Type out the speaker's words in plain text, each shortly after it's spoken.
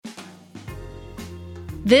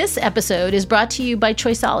This episode is brought to you by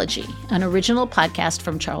Choiceology, an original podcast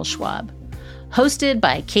from Charles Schwab. Hosted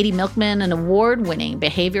by Katie Milkman, an award-winning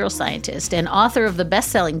behavioral scientist and author of the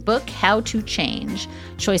best-selling book, How to Change,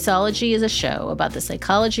 Choiceology is a show about the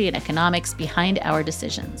psychology and economics behind our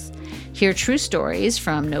decisions. Hear true stories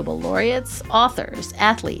from Nobel laureates, authors,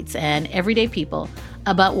 athletes, and everyday people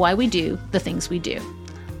about why we do the things we do.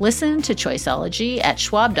 Listen to Choiceology at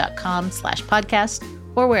schwab.com/podcast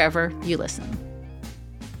or wherever you listen.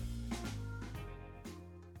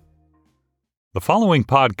 The following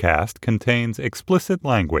podcast contains explicit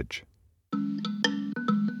language.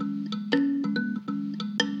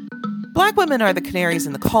 Black women are the canaries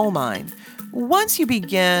in the coal mine. Once you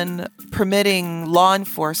begin permitting law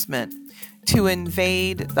enforcement to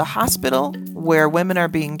invade the hospital where women are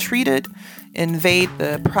being treated, invade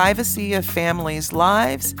the privacy of families'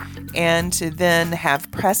 lives, and to then have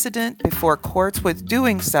precedent before courts with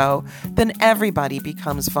doing so, then everybody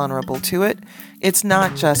becomes vulnerable to it. It's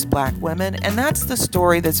not just Black women, and that's the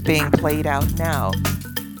story that's being played out now.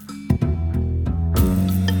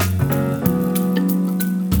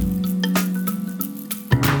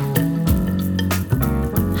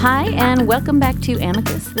 Hi, and welcome back to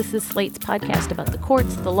Amicus. This is Slate's podcast about the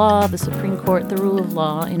courts, the law, the Supreme Court, the rule of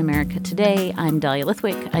law in America today. I'm Dahlia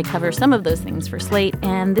Lithwick. I cover some of those things for Slate,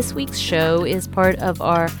 and this week's show is part of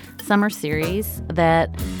our summer series that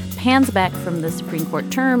pans back from the Supreme Court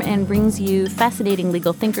term and brings you fascinating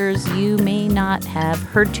legal thinkers you may not have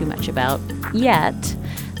heard too much about yet.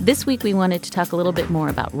 This week, we wanted to talk a little bit more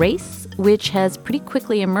about race, which has pretty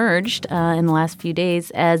quickly emerged in the last few days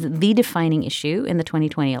as the defining issue in the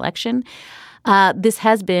 2020 election. This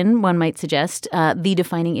has been, one might suggest, the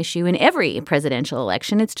defining issue in every presidential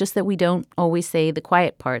election. It's just that we don't always say the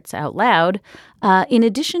quiet parts out loud. In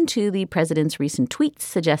addition to the president's recent tweets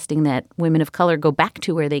suggesting that women of color go back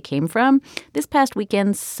to where they came from, this past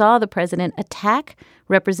weekend saw the president attack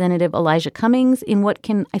Representative Elijah Cummings in what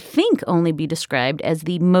can, I think, only be described as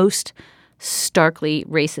the most starkly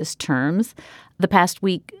racist terms. The past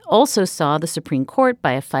week also saw the Supreme Court,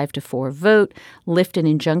 by a 5-4 vote, lift an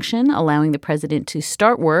injunction allowing the president to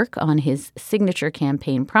start work on his signature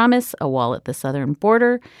campaign promise, a wall at the southern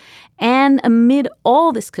border. And amid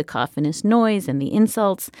all this cacophonous noise and the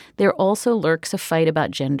insults, there also lurks a fight about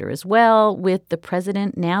gender as well, with the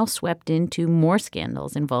president now swept into more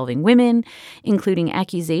scandals involving women, including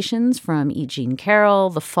accusations from E. Jean Carroll,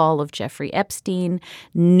 the fall of Jeffrey Epstein,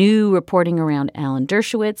 new reporting around Alan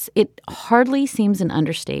Dershowitz. It hardly seems an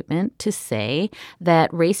understatement to say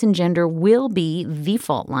that race and gender will be the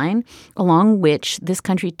fault line along which this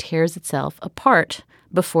country tears itself apart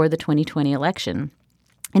before the 2020 election.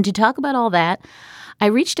 And to talk about all that, I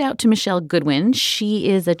reached out to Michelle Goodwin. She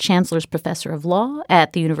is a chancellor's professor of law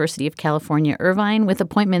at the University of California, Irvine, with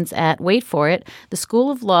appointments at, wait for it, the School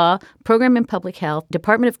of Law, Program in Public Health,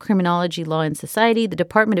 Department of Criminology, Law and Society, the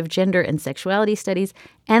Department of Gender and Sexuality Studies,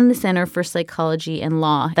 and the Center for Psychology and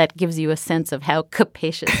Law. That gives you a sense of how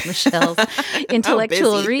capacious Michelle's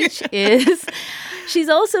intellectual reach is. She's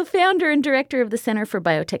also founder and director of the Center for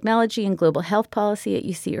Biotechnology and Global Health Policy at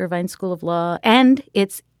UC Irvine School of Law and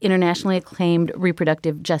its internationally acclaimed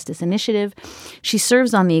Reproductive Justice Initiative. She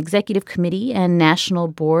serves on the executive committee and national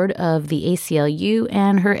board of the ACLU,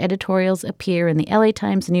 and her editorials appear in the LA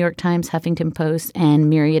Times, New York Times, Huffington Post, and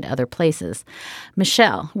myriad other places.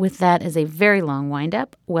 Michelle, with that as a very long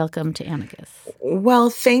wind-up, welcome to Amicus. Well,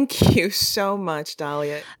 thank you so much,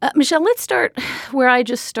 Dahlia. Michelle, let's start where I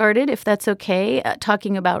just started, if that's okay,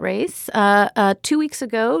 talking about race. 2 weeks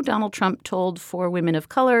ago, Donald Trump told 4 women of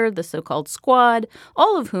color, the so-called Squad,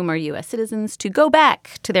 all of whom are U.S. citizens, to go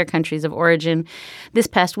back to their countries of origin. This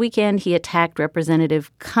past weekend, he attacked Representative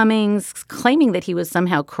Cummings, claiming that he was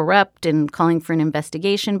somehow corrupt and calling for an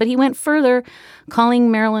investigation. But he went further,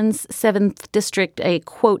 calling Maryland's 7th District a,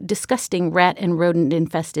 quote, disgusting rat and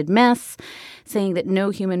rodent-infested mess, saying that no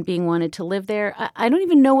human being wanted to live there. I don't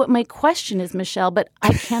even know what my question is, Michelle, but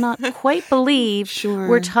I cannot quite believe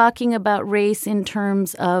we're talking about race in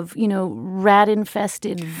terms of,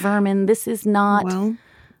 rat-infested vermin. This is not...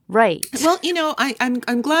 right. Well,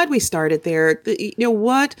 I'm glad we started there.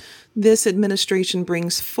 What this administration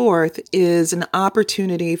brings forth is an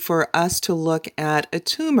opportunity for us to look at a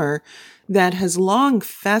tumor that has long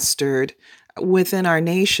festered within our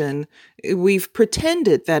nation. We've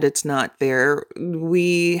pretended that it's not there.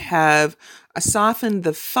 We have softened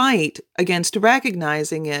the fight against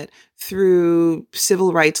recognizing it through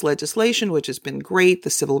civil rights legislation, which has been great, the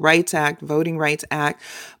Civil Rights Act, Voting Rights Act.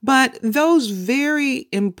 But those very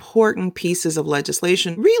important pieces of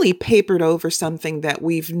legislation really papered over something that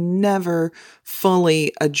we've never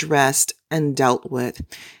fully addressed and dealt with.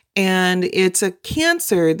 And it's a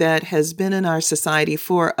cancer that has been in our society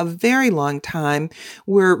for a very long time.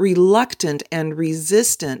 We're reluctant and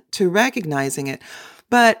resistant to recognizing it.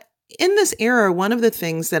 But in this era, one of the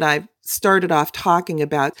things that I've started off talking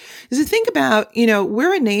about is to think about,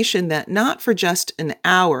 we're a nation that not for just an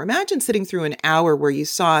hour, imagine sitting through an hour where you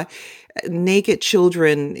saw naked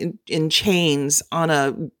children in chains on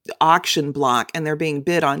a auction block and they're being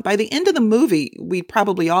bid on. By the end of the movie, we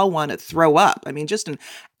probably all want to throw up. I mean, just an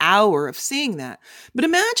hour of seeing that. But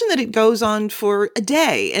imagine that it goes on for a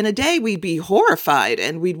day. And a day we'd be horrified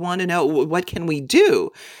and we'd want to know, what can we do?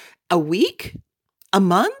 A week? A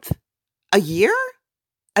month? A year?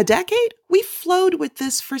 A decade? We flowed with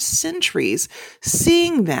this for centuries,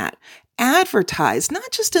 seeing that advertised, not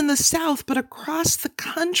just in the South, but across the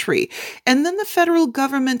country. And then the federal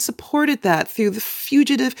government supported that through the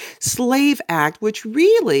Fugitive Slave Act, which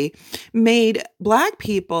really made Black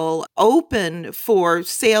people open for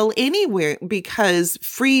sale anywhere because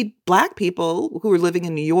freed Black people who were living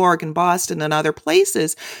in New York and Boston and other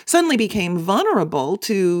places suddenly became vulnerable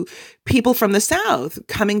to people from the South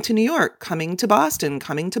coming to New York, coming to Boston,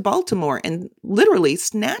 coming to Baltimore, and literally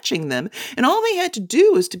snatching them. And all they had to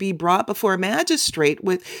do was to be brought before a magistrate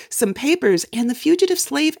with some papers. And the Fugitive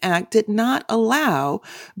Slave Act did not allow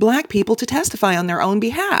Black people to testify on their own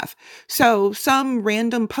behalf. So some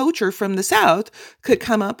random poacher from the South could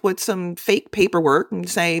come up with some fake paperwork and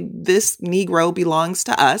say, this Negro belongs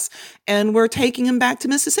to us, and we're taking him back to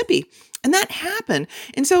Mississippi. And that happened.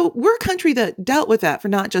 And so we're a country that dealt with that for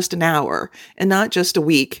not just an hour and not just a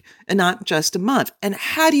week and not just a month. And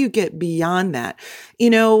how do you get beyond that?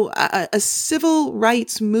 A civil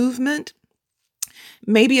rights movement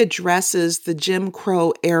maybe addresses the Jim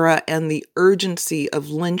Crow era and the urgency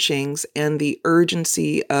of lynchings and the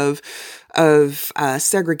urgency of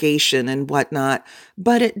segregation and whatnot,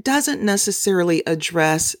 but it doesn't necessarily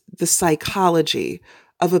address the psychology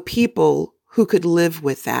of a people who could live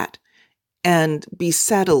with that and be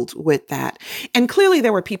settled with that. And clearly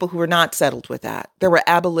there were people who were not settled with that. There were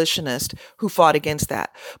abolitionists who fought against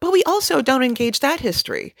that. But we also don't engage that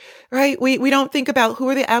history, right? We don't think about who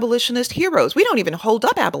are the abolitionist heroes. We don't even hold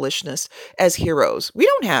up abolitionists as heroes. We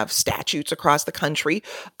don't have statutes across the country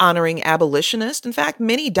honoring abolitionists. In fact,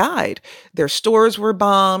 many died. Their stores were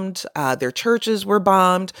bombed. Their churches were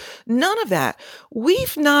bombed. None of that.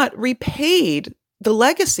 We've not repaid the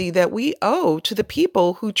legacy that we owe to the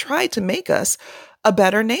people who tried to make us a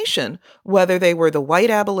better nation, whether they were the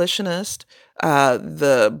white abolitionist,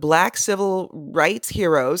 the Black civil rights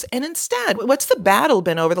heroes. And instead, what's the battle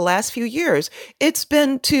been over the last few years? It's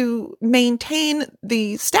been to maintain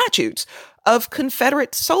the statutes of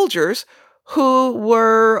Confederate soldiers who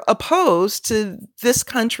were opposed to this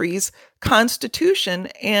country's Constitution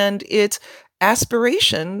and its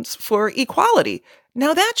aspirations for equality.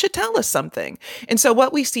 Now that should tell us something. And so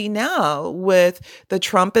what we see now with the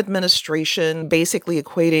Trump administration basically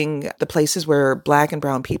equating the places where Black and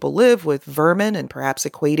brown people live with vermin, and perhaps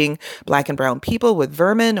equating Black and brown people with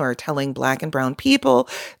vermin, or telling Black and brown people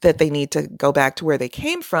that they need to go back to where they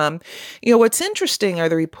came from. What's interesting are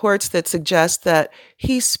the reports that suggest that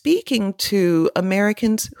he's speaking to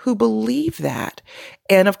Americans who believe that.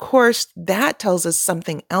 And of course, that tells us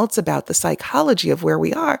something else about the psychology of where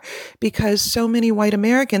we are, because so many white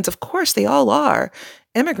Americans, of course, they all are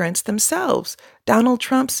immigrants themselves. Donald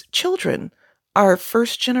Trump's children are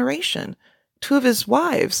first generation. 2 of his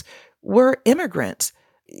wives were immigrants.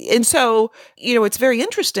 And so, it's very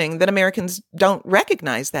interesting that Americans don't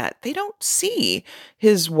recognize that. They don't see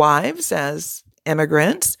his wives as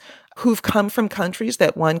immigrants who've come from countries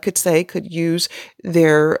that one could say could use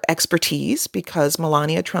their expertise, because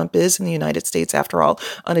Melania Trump is in the United States, after all,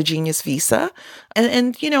 on a genius visa.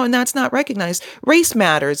 And that's not recognized. Race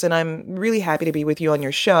matters. And I'm really happy to be with you on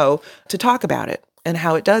your show to talk about it and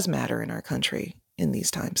how it does matter in our country in these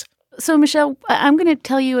times. So, Michelle, I'm going to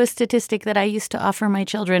tell you a statistic that I used to offer my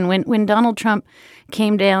children. When Donald Trump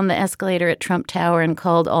came down the escalator at Trump Tower and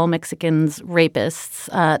called all Mexicans rapists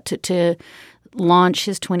to launch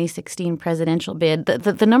his 2016 presidential bid,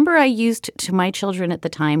 the number I used to my children at the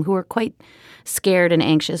time, who were quite scared and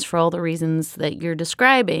anxious for all the reasons that you're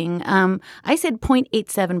describing, I said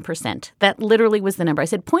 0.87%. That literally was the number. I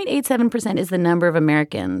said 0.87% is the number of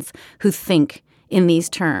Americans who think in these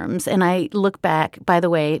terms. And I look back, by the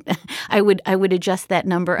way, I would adjust that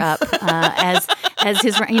number up as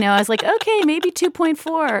his, I was like, okay, maybe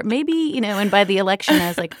 2.4, maybe, and by the election, I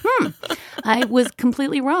was like, I was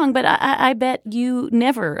completely wrong. But I bet you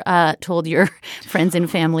never told your friends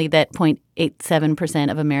and family that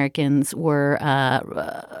 0.87% of Americans were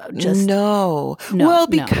just... No. Well,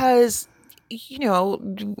 because...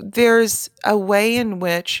 there's a way in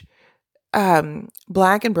which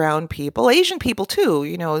Black and brown people, Asian people too,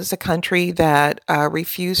 is a country that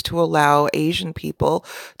refused to allow Asian people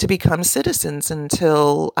to become citizens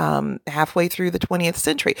until halfway through the 20th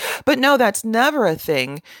century. But no, that's never a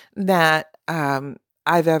thing that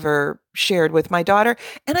I've ever shared with my daughter.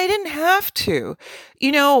 And I didn't have to.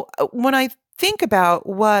 When I think about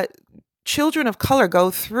what children of color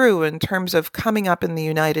go through in terms of coming up in the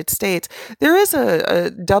United States, there is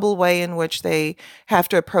a double way in which they have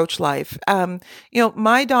to approach life.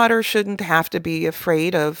 My daughter shouldn't have to be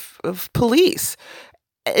afraid of police.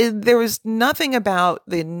 There was nothing about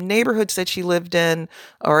the neighborhoods that she lived in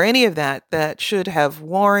or any of that should have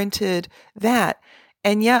warranted that.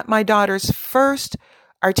 And yet my daughter's first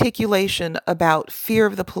articulation about fear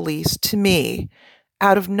of the police to me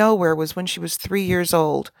out of nowhere was when she was 3 years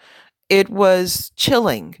old. It was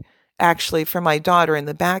chilling, actually, for my daughter in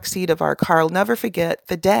the backseat of our car. I'll never forget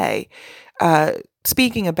the day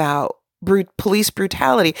speaking about police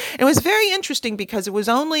brutality. And it was very interesting because it was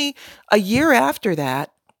only a year after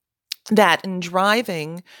that in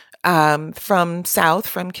driving from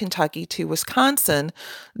Kentucky to Wisconsin,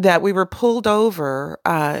 that we were pulled over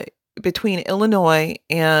between Illinois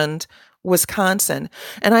and Wisconsin.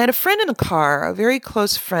 And I had a friend in a car, a very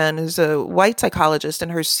close friend who's a white psychologist,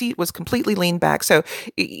 and her seat was completely leaned back. So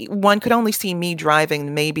one could only see me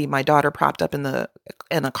driving, maybe my daughter propped up in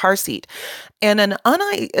a car seat. And an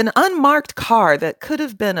unmarked car that could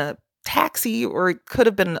have been a taxi or it could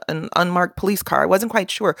have been an unmarked police car, I wasn't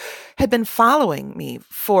quite sure, had been following me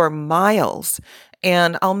for miles.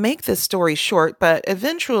 And I'll make this story short, but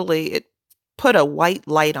eventually it put a white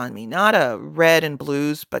light on me, not a red and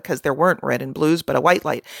blues, because there weren't red and blues, but a white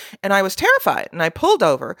light. And I was terrified and I pulled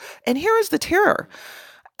over. And here is the terror.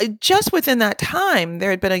 Just within that time, there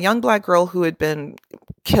had been a young Black girl who had been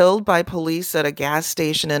killed by police at a gas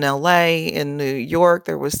station in LA. In New York,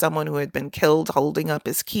 there was someone who had been killed holding up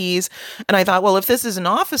his keys. And I thought, well, if this is an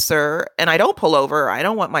officer and I don't pull over, I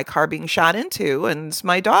don't want my car being shot into, and it's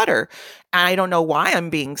my daughter. I don't know why I'm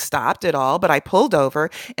being stopped at all, but I pulled over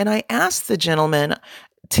and I asked the gentleman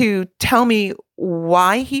to tell me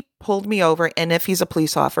why he pulled me over and if he's a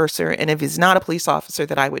police officer, and if he's not a police officer,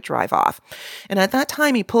 that I would drive off. And at that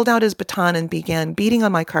time, he pulled out his baton and began beating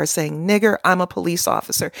on my car saying, "Nigger, I'm a police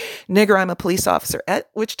officer. Nigger, I'm a police officer." At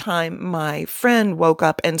which time my friend woke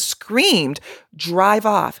up and screamed, "Drive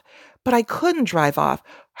off." But I couldn't drive off.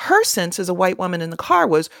 Her sense as a white woman in the car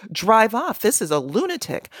was, drive off. This is a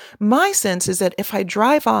lunatic. My sense is that if I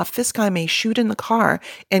drive off, this guy may shoot in the car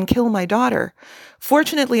and kill my daughter.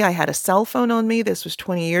 Fortunately, I had a cell phone on me. This was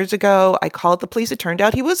 20 years ago. I called the police. It turned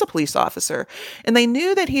out he was a police officer. And they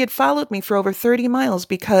knew that he had followed me for over 30 miles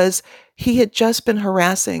because he had just been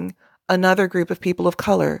harassing another group of people of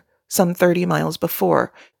color some 30 miles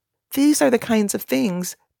before. These are the kinds of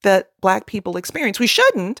things that Black people experience.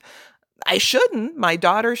 I shouldn't. My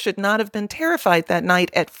daughter should not have been terrified that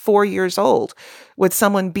night at 4 years old with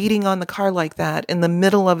someone beating on the car like that in the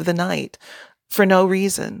middle of the night for no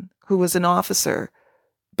reason, who was an officer.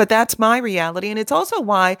 But that's my reality. And it's also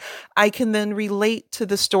why I can then relate to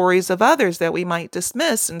the stories of others that we might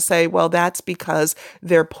dismiss and say, well, that's because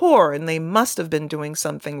they're poor and they must have been doing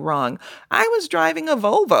something wrong. I was driving a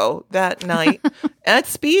Volvo that night at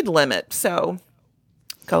speed limit. So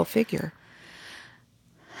go figure.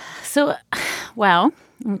 So, wow.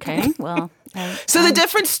 Okay. Well, so the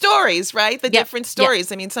different stories, right? The different stories.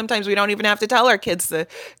 Yep. I mean, sometimes we don't even have to tell our kids the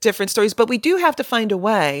different stories, but we do have to find a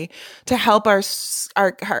way to help our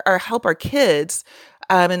kids.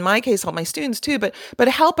 In my case, help my students too, but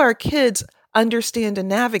help our kids understand and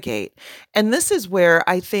navigate. And this is where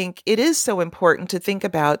I think it is so important to think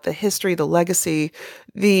about the history, the legacy,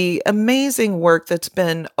 the amazing work that's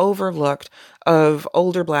been overlooked of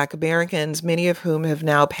older Black Americans, many of whom have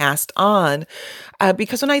now passed on.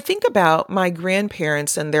 Because when I think about my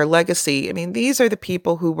grandparents and their legacy, I mean, these are the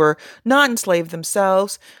people who were not enslaved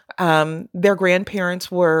themselves. Their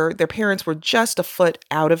parents were just a foot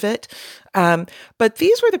out of it. But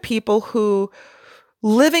these were the people who,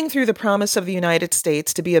 living through the promise of the United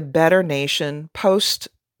States to be a better nation,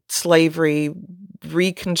 post-slavery,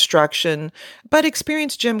 Reconstruction, but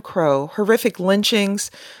experienced Jim Crow, horrific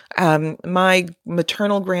lynchings. My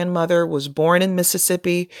maternal grandmother was born in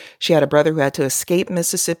Mississippi. She had a brother who had to escape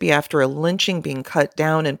Mississippi after a lynching, being cut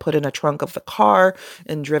down and put in a trunk of the car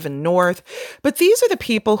and driven north. But these are the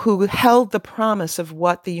people who held the promise of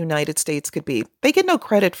what the United States could be. They get no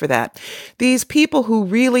credit for that. These people who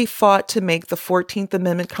really fought to make the 14th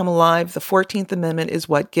Amendment come alive. The 14th Amendment is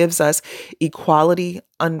what gives us equality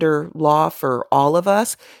under law for all of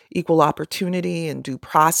us, equal opportunity and due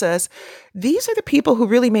process. these are the people who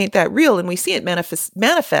really made that real. And we see it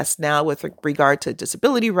manifest now with regard to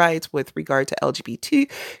disability rights, with regard to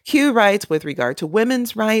LGBTQ rights, with regard to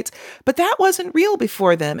women's rights. But that wasn't real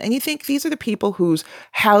before them. And you think these are the people whose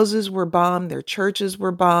houses were bombed, their churches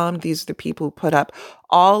were bombed. These are the people who put up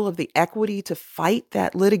all of the equity to fight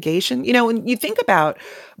that litigation. When you think about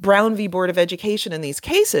Brown v. Board of Education in these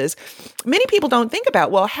cases, many people don't think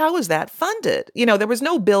about, well, how is that funded? There was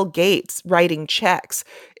no Bill Gates writing checks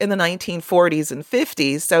in the 1940s and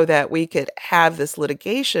 50s so that we could have this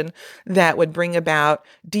litigation that would bring about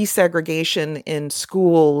desegregation in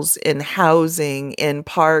schools, in housing, in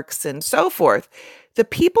parks, and so forth. The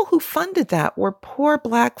people who funded that were poor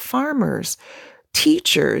Black farmers,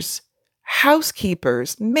 teachers,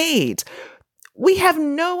 housekeepers, maids. We have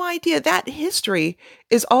no idea. That history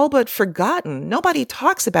is all but forgotten. Nobody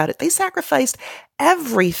talks about it. They sacrificed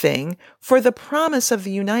everything for the promise of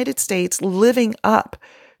the United States living up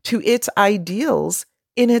to its ideals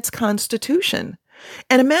in its Constitution.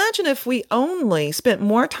 And imagine if we only spent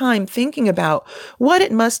more time thinking about what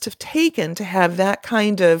it must have taken to have that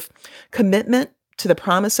kind of commitment to the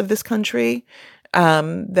promise of this country,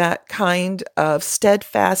 that kind of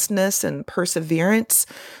steadfastness and perseverance,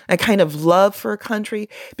 a kind of love for a country.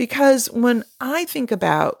 Because when I think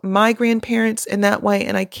about my grandparents in that way,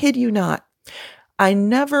 and I kid you not, I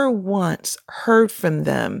never once heard from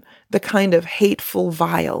them the kind of hateful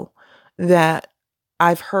vile that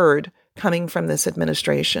I've heard coming from this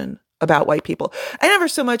administration about white people. I never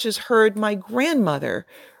so much as heard my grandmother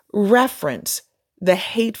reference the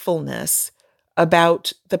hatefulness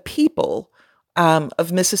about the people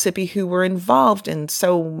of Mississippi who were involved in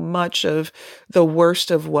so much of the worst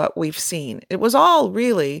of what we've seen. It was all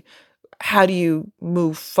really, how do you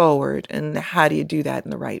move forward and how do you do that in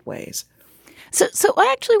the right ways? So I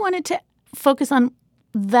actually wanted to focus on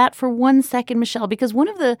that for 1 second, Michelle, because one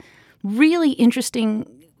of the really interesting,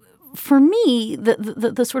 for me,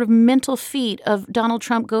 the sort of mental feat of Donald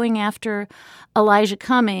Trump going after Elijah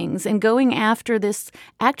Cummings and going after this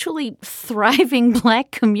actually thriving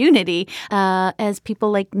Black community, as people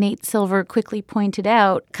like Nate Silver quickly pointed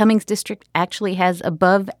out, Cummings District actually has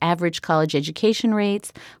above average college education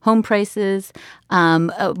rates, home prices,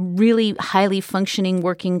 a really highly functioning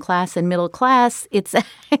working class and middle class. It's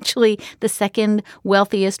actually the second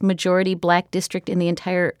wealthiest majority Black district in the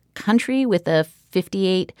entire country with a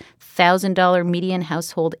 $58,000 median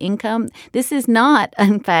household income. This is not,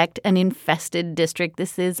 in fact, an infested district.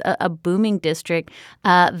 This is a booming district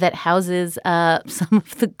that houses some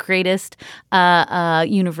of the greatest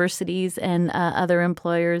universities and other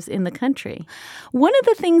employers in the country. One of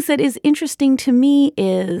the things that is interesting to me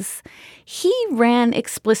is he ran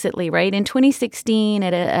explicitly, right? In 2016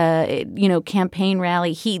 at a campaign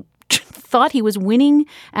rally, he thought he was winning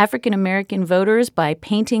African-American voters by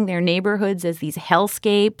painting their neighborhoods as these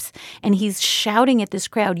hellscapes. And he's shouting at this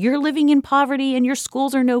crowd, you're living in poverty and your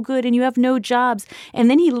schools are no good and you have no jobs. And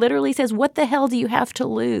then he literally says, what the hell do you have to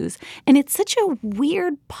lose? And it's such a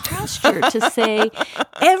weird posture to say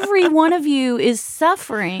every one of you is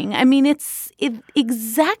suffering. I mean, it's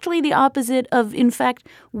exactly the opposite of, in fact,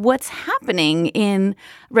 what's happening in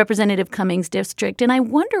Representative Cummings' district. And I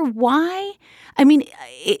wonder why. I mean,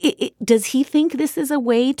 does he think this is a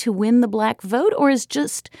way to win the Black vote, or is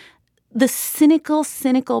just the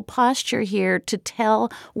cynical posture here to tell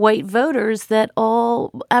white voters that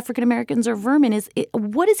all African Americans are vermin?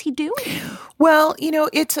 What is he doing? Well,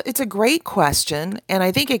 it's a great question, and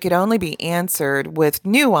I think it could only be answered with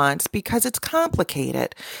nuance because it's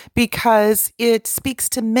complicated, because it speaks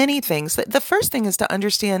to many things. The first thing is to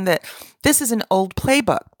understand that this is an old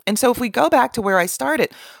playbook. And so if we go back to where I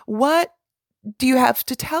started, what do you have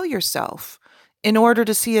to tell yourself in order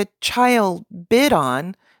to see a child bid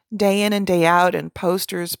on day in and day out in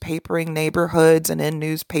posters papering neighborhoods and in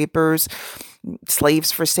newspapers,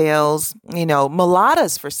 slaves for sales,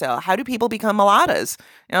 mulattas for sale? How do people become mulattas?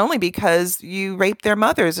 Only because you raped their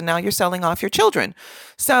mothers and now you're selling off your children.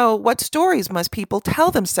 So what stories must people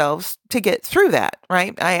tell themselves to get through that,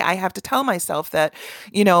 right? I have to tell myself that,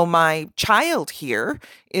 my child here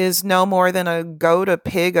is no more than a goat, a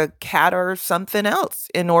pig, a cat, or something else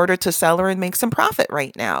in order to sell her and make some profit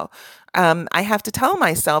right now. I have to tell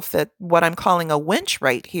myself that what I'm calling a wench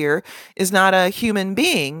right here is not a human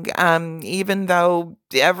being, even though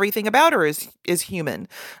everything about her is human.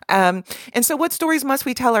 And so what stories must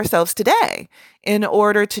we tell ourselves today in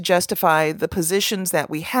order to justify the positions that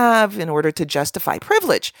we have, in order to justify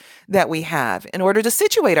privilege that we have, in order to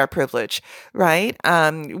situate our privilege, right?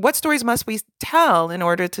 What stories must we tell in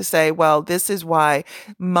order to say, well, this is why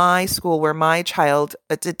my school where my child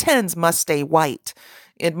attends must stay white?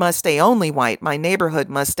 it must stay only white. My neighborhood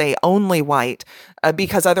must stay only white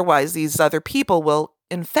because otherwise these other people will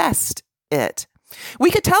infest it.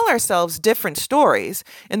 We could tell ourselves different stories,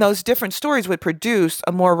 and those different stories would produce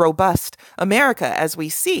a more robust America as we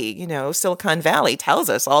see. Silicon Valley tells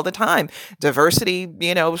us all the time. Diversity,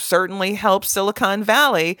 certainly helps Silicon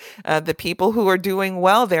Valley. The people who are doing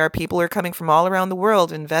well there, people are coming from all around the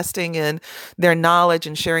world, investing in their knowledge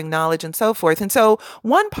and sharing knowledge and so forth. And so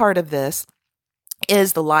one part of this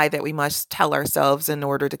is the lie that we must tell ourselves in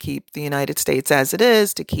order to keep the United States as it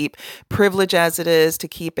is, to keep privilege as it is, to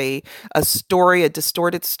keep a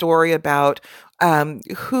distorted story about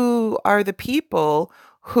who are the people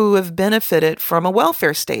who have benefited from a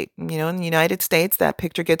welfare state. In the United States, that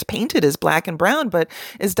picture gets painted as black and brown, but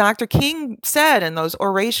as Dr. King said, and those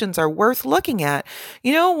orations are worth looking at,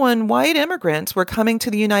 when white immigrants were coming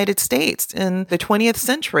to the United States in the 20th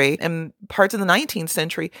century and parts of the 19th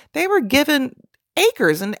century, they were given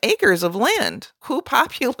acres and acres of land. Who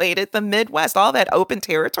populated the Midwest? All that open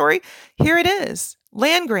territory? Here it is.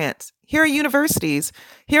 Land grants. Here are universities.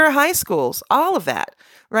 Here are high schools. All of that,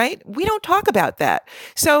 right? We don't talk about that.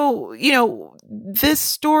 So, this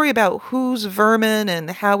story about who's vermin and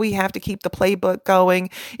how we have to keep the playbook going,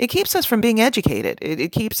 it keeps us from being educated.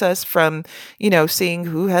 It keeps us from, seeing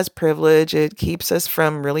who has privilege. It keeps us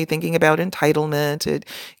from really thinking about entitlement. It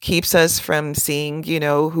keeps us from seeing,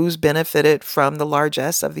 who's benefited from the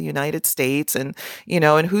largesse of the United States and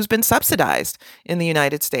who's been subsidized in the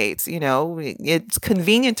United States. It's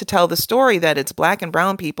convenient to tell the story that it's black and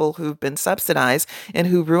brown people who've been subsidized and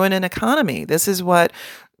who ruin an economy. This is what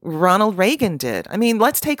Ronald Reagan did. I mean,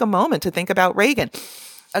 let's take a moment to think about Reagan,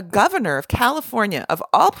 a governor of California, of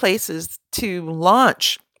all places, to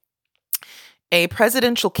launch a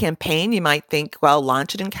presidential campaign. You might think, well,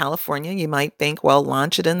 launch it in California. You might think, well,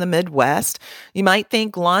 launch it in the Midwest. You might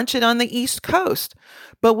think, launch it on the East Coast.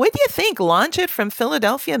 But what do you think? Launch it from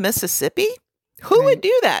Philadelphia, Mississippi? Who would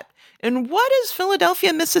do that? And what is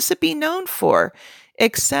Philadelphia, Mississippi known for,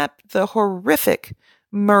 except the horrific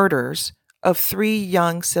murders of 3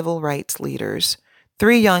 young civil rights leaders,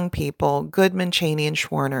 3 young people, Goodman, Cheney, and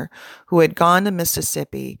Schwerner, who had gone to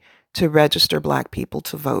Mississippi to register black people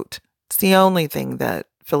to vote. It's the only thing that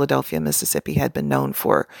Philadelphia, Mississippi had been known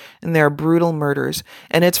for, and their brutal murders.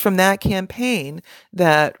 And it's from that campaign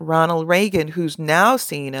that Ronald Reagan, who's now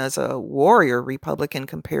seen as a warrior Republican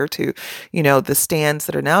compared to, the stands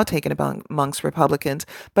that are now taken amongst Republicans,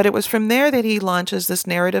 but it was from there that he launches this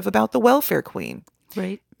narrative about the welfare queen.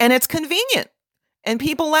 Right. And it's convenient, and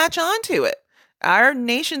people latch on to it. Our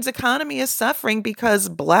nation's economy is suffering because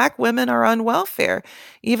black women are on welfare,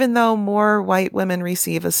 even though more white women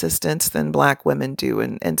receive assistance than black women do,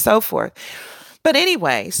 and so forth. But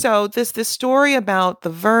anyway, so this story about the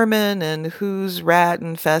vermin and who's rat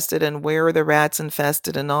infested and where are the rats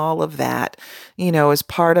infested and all of that, is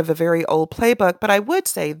part of a very old playbook. But I would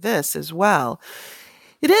say this as well.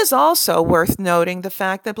 It is also worth noting the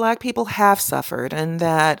fact that black people have suffered and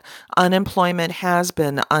that unemployment has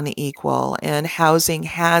been unequal and housing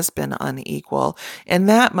has been unequal, and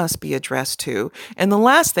that must be addressed too. And the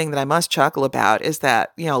last thing that I must chuckle about is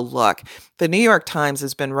that, look, the New York Times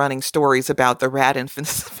has been running stories about the rat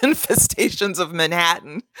infestations of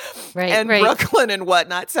Manhattan and Brooklyn and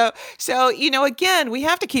whatnot. So, again, we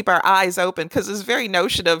have to keep our eyes open because this very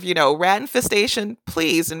notion of, rat infestation,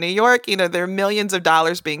 please, in New York, there are millions of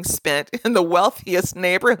dollars being spent in the wealthiest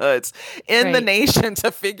neighborhoods in the nation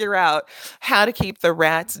to figure out how to keep the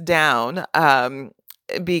rats down.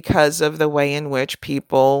 Because of the way in which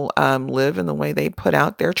people live and the way they put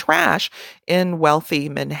out their trash in wealthy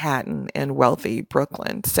Manhattan and wealthy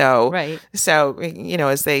Brooklyn. So, as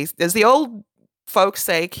the old folks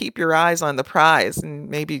say, keep your eyes on the prize and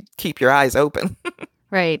maybe keep your eyes open.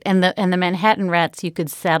 Right. And the Manhattan rats, you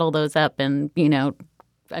could saddle those up and,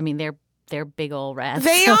 they're big old rats.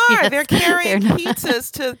 They so are. Yes, they're carrying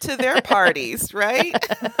pizzas to their parties, right?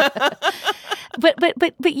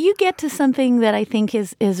 But you get to something that I think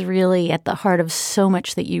is really at the heart of so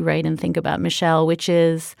much that you write and think about, Michelle, which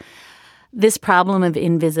is this problem of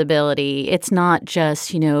invisibility. It's not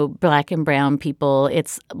just, black and brown people.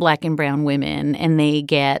 It's black and brown women, and they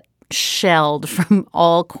get shelled from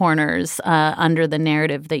all corners under the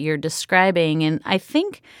narrative that you're describing. And I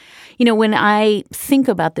think, when I think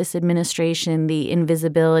about this administration, the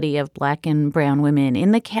invisibility of black and brown women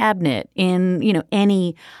in the cabinet, in,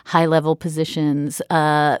 any high-level positions,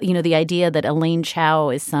 the idea that Elaine Chao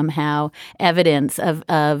is somehow evidence of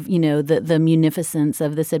the munificence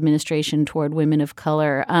of this administration toward women of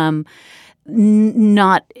color,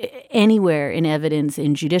 not anywhere in evidence,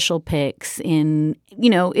 in judicial picks, in,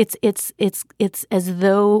 it's as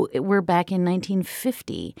though we're back in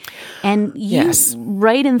 1950. And you Yes.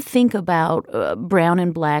 write and think about brown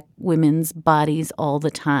and black women's bodies all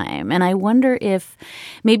the time. And I wonder if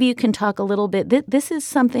maybe you can talk a little bit. This is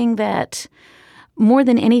something that, more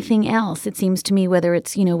than anything else, it seems to me, whether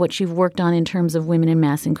it's, what you've worked on in terms of women in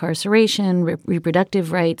mass incarceration,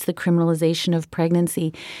 reproductive rights, the criminalization of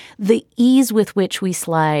pregnancy, the ease with which we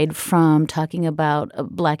slide from talking about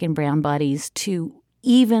black and brown bodies to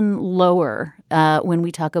even lower when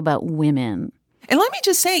we talk about women. And let me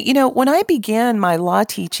just say, when I began my law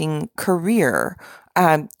teaching career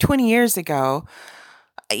 20 years ago,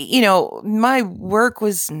 my work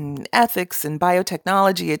was in ethics and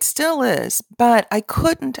biotechnology. It still is, but I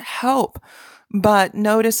couldn't help but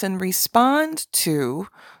notice and respond to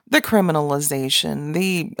the criminalization,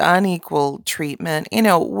 the unequal treatment.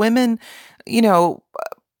 Women,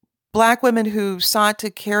 Black women who sought to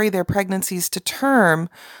carry their pregnancies to term,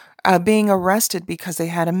 being arrested because they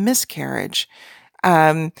had a miscarriage.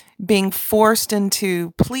 Being forced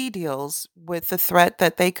into plea deals with the threat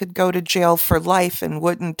that they could go to jail for life and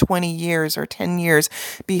wouldn't 20 years or 10 years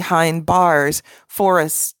behind bars for a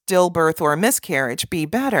stillbirth or a miscarriage be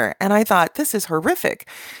better. And I thought, this is horrific.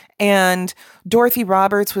 And Dorothy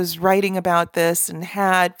Roberts was writing about this, and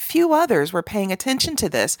had few others were paying attention to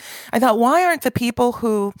this. I thought, why aren't the people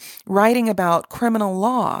who writing about criminal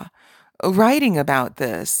law writing about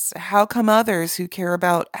this? How come others who care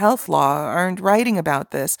about health law aren't writing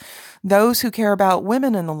about this? Those who care about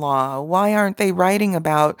women in the law, why aren't they writing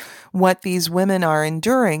about what these women are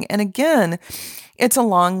enduring? And again, it's a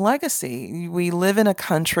long legacy. We live in a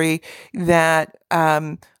country that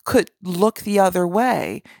could look the other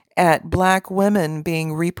way at Black women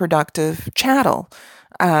being reproductive chattel.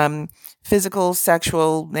 Physical,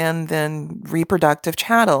 sexual, and then reproductive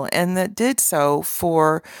chattel, and that did so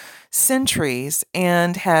for centuries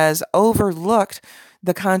and has overlooked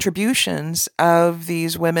the contributions of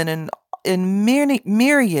these women in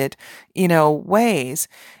myriad, ways.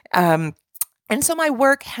 And so my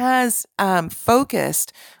work has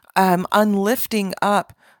focused on lifting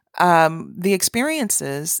up the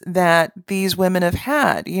experiences that these women have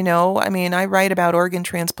had. I write about organ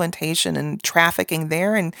transplantation and trafficking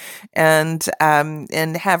there, and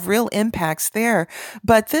have real impacts there.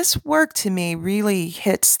 But this work to me really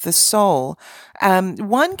hits the soul.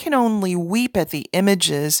 One can only weep at the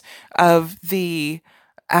images of the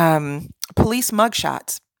police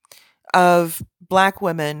mugshots of Black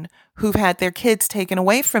women who've had their kids taken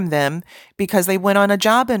away from them because they went on a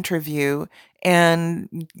job interview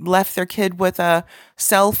and left their kid with a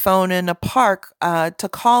cell phone in a park to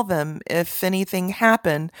call them if anything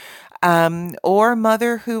happened. Or a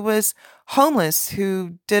mother who was homeless,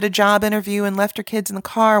 who did a job interview and left her kids in the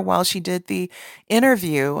car while she did the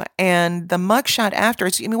interview. And the mugshot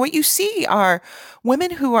afterwards, what you see are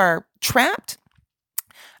women who are trapped.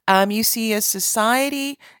 You see a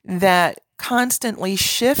society that constantly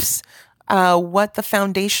shifts what the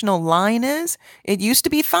foundational line is. It used to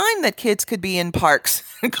be fine that kids could be in parks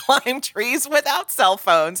and climb trees without cell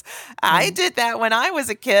phones. I did that when I was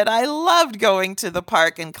a kid. I loved going to the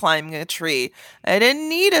park and climbing a tree. I didn't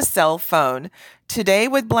need a cell phone. Today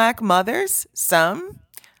with Black mothers, some,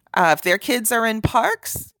 if their kids are in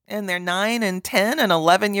parks and they're 9 and 10 and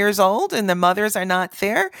 11 years old and the mothers are not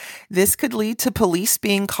there, this could lead to police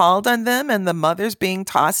being called on them and the mothers being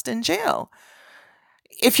tossed in jail.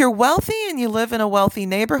 If you're wealthy and you live in a wealthy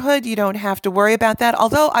neighborhood, you don't have to worry about that.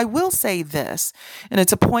 Although I will say this, and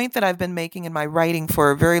it's a point that I've been making in my writing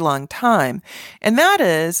for a very long time, and that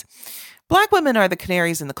is Black women are the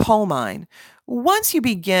canaries in the coal mine. Once you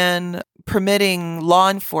begin permitting law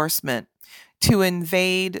enforcement to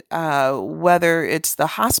invade, whether it's the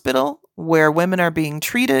hospital where women are being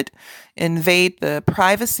treated, invade the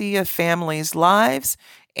privacy of families' lives,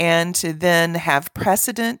 and to then have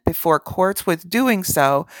precedent before courts with doing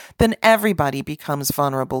so, then everybody becomes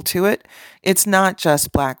vulnerable to it. It's not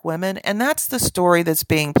just Black women, and that's the story that's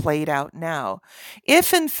being played out now.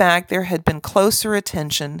 If, in fact, there had been closer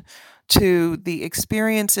attention to the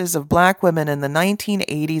experiences of Black women in the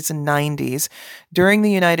 1980s and 90s during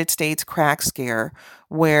the United States crack scare,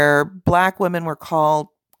 where Black women were called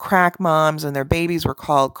crack moms and their babies were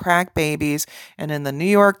called crack babies. And in the New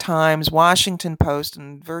York Times, Washington Post,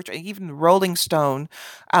 and even Rolling Stone,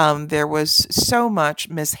 there was so much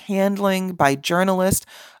mishandling by journalists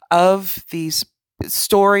of these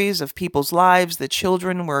stories of people's lives. The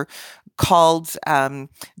children were called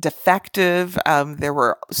defective. There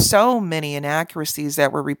were so many inaccuracies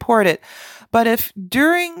that were reported. But if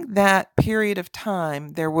during that period of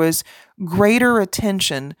time there was greater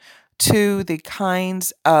attention to the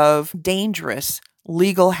kinds of dangerous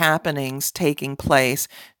legal happenings taking place,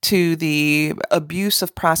 to the abuse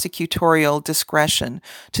of prosecutorial discretion,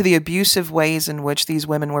 to the abusive ways in which these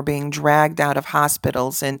women were being dragged out of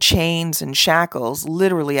hospitals in chains and shackles,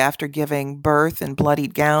 literally after giving birth in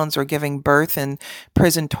bloodied gowns or giving birth in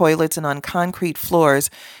prison toilets and on concrete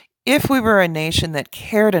floors. If we were a nation that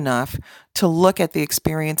cared enough to look at the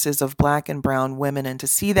experiences of Black and brown women and to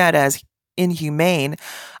see that as inhumane,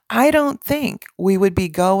 I don't think we would be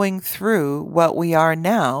going through what we are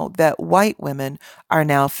now that white women are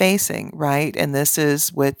now facing, right? And this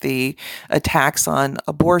is with the attacks on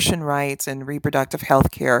abortion rights and reproductive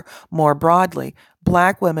health care more broadly.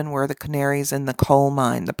 Black women were the canaries in the coal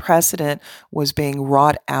mine. The precedent was being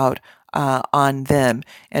wrought out on them.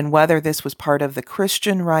 And whether this was part of the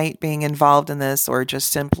Christian right being involved in this or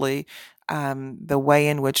just simply the way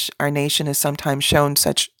in which our nation has sometimes shown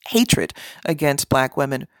such hatred against Black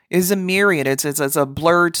women is a myriad. It's a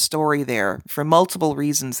blurred story there. For multiple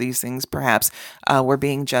reasons, these things perhaps were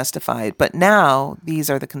being justified. But now these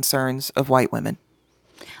are the concerns of white women.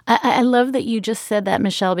 I love that you just said that,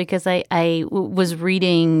 Michelle, because I was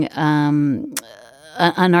reading an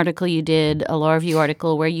article you did, a law review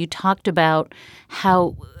article, where you talked about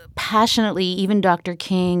how passionately even Dr.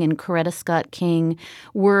 King and Coretta Scott King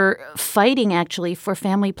were fighting actually for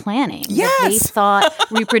family planning. Yes. That they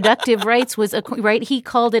thought reproductive rights was, right? He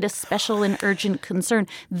called it a special and urgent concern.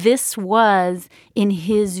 This was, in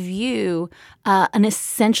his view, an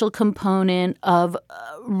essential component of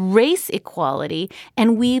race equality.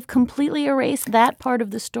 And we've completely erased that part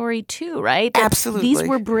of the story too, right? That Absolutely. These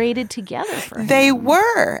were braided together for him. They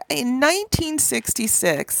were. In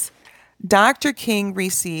 1966, Dr. King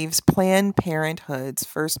receives Planned Parenthood's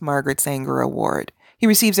first Margaret Sanger Award. He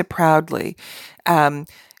receives it proudly.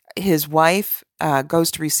 His wife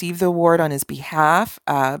goes to receive the award on his behalf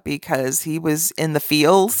because he was in the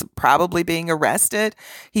fields, probably being arrested.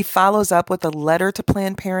 He follows up with a letter to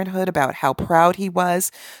Planned Parenthood about how proud he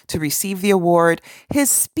was to receive the award.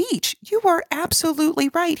 His speech, you are absolutely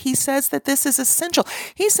right. He says that this is essential.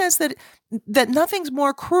 He says that nothing's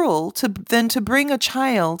more cruel than to bring a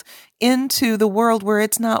child into the world where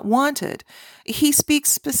it's not wanted. He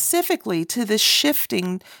speaks specifically to the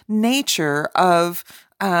shifting nature of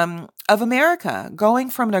America, going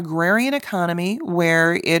from an agrarian economy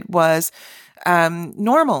where it was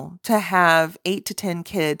normal to have 8 to 10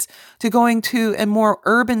 kids to going to a more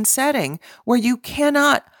urban setting where you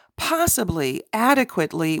cannot possibly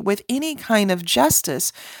adequately, with any kind of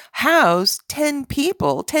justice, house 10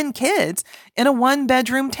 kids in a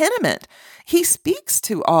 1-bedroom tenement. He speaks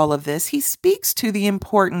to all of this. He speaks to the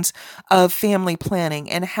importance of family planning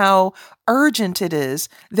and how urgent it is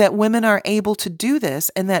that women are able to do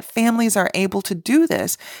this and that families are able to do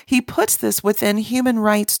this. He puts this within human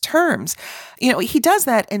rights terms. He does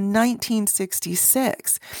that in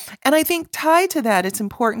 1966. And I think tied to that, it's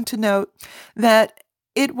important to note that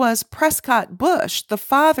it was Prescott Bush, the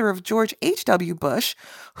father of George H.W. Bush,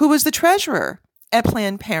 who was the treasurer at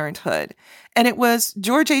Planned Parenthood. And it was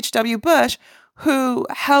George H.W. Bush who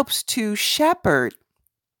helps to shepherd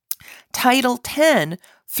Title X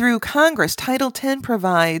through Congress. Title X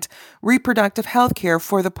provides reproductive health care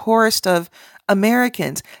for the poorest of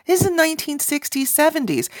Americans. This is in 1960s,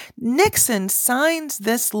 70s. Nixon signs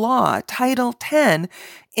this law, Title X,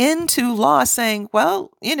 into law saying,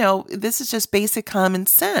 well, this is just basic common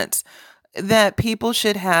sense that people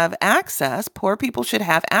should have access, poor people should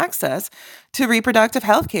have access to reproductive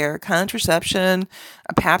health care, contraception,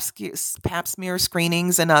 pap smear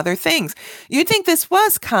screenings, and other things. You'd think this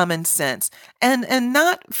was common sense, and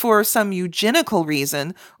not for some eugenical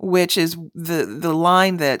reason, which is the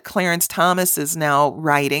line that Clarence Thomas is now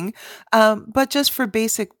writing, but just for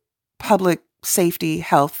basic public safety,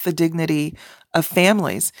 health, the dignity of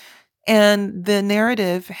families. And the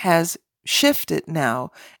narrative has shifted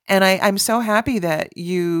now. And I'm so happy that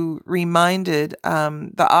you reminded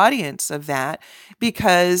the audience of that,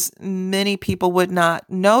 because many people would not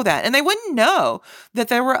know that. And they wouldn't know that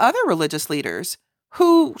there were other religious leaders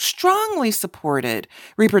who strongly supported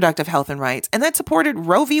reproductive health and rights, and that supported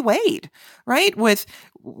Roe v. Wade, right? With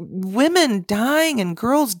women dying and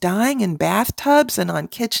girls dying in bathtubs and on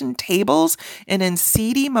kitchen tables and in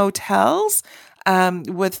seedy motels.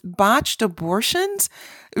 With botched abortions.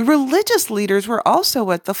 Religious leaders were also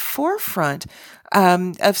at the forefront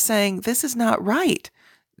of saying this is not right.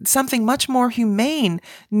 something much more humane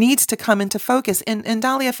needs to come into focus. And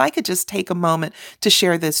Dahlia, if I could just take a moment to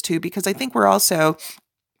share this too, because I think we're also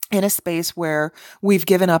in a space where we've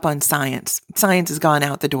given up on science. Science has gone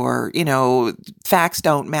out the door. Facts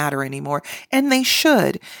don't matter anymore, and they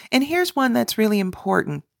should. And here's one that's really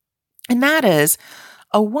important, and that is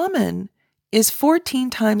a woman is 14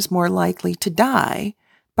 times more likely to die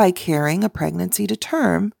by carrying a pregnancy to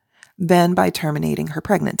term than by terminating her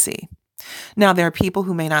pregnancy. Now, there are people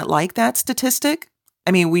who may not like that statistic.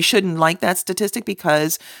 I mean, we shouldn't like that statistic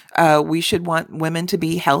because we should want women to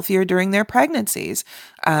be healthier during their pregnancies.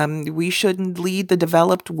 We shouldn't lead the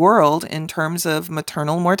developed world in terms of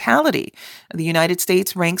maternal mortality. The United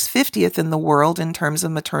States ranks 50th in the world in terms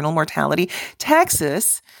of maternal mortality.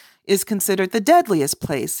 Texas is considered the deadliest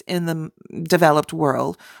place in the developed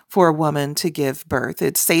world for a woman to give birth.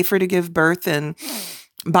 It's safer to give birth in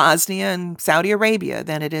Bosnia and Saudi Arabia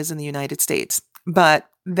than it is in the United States. But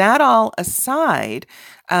that all aside,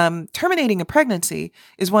 terminating a pregnancy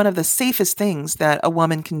is one of the safest things that a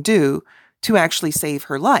woman can do to actually save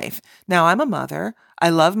her life. Now, I'm a mother. I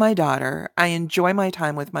love my daughter. I enjoy my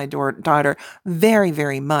time with my daughter very,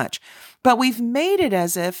 very much. But we've made it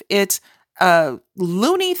as if it's a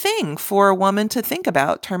loony thing for a woman to think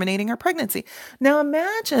about terminating her pregnancy. Now,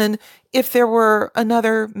 imagine if there were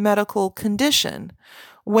another medical condition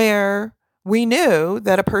where we knew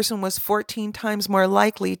that a person was 14 times more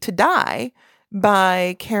likely to die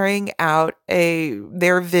by carrying out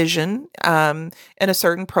their vision in a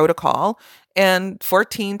certain protocol, and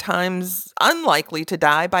 14 times unlikely to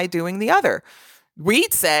die by doing the other.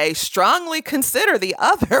 We'd say strongly consider the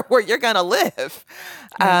other where you're going to live.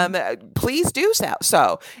 Please do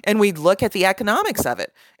so. And we'd look at the economics of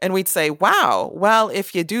it and we'd say, wow, well,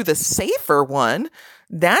 if you do the safer one,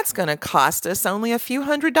 that's going to cost us only a few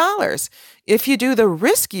 $100s. If you do the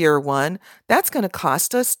riskier one, that's going to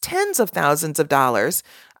cost us tens of thousands of dollars.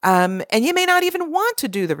 And you may not even want to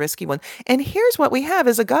do the risky one. And here's what we have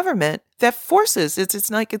is a government that forces,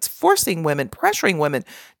 it's like it's forcing women, pressuring women,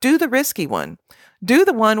 do the risky one. Do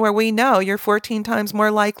the one where we know you're 14 times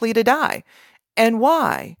more likely to die. And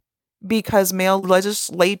why? Because male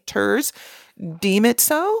legislators deem it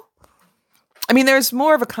so? I mean, there's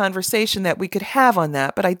more of a conversation that we could have on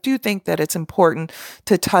that, but I do think that it's important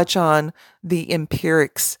to touch on the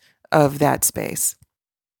empirics of that space.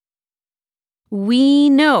 We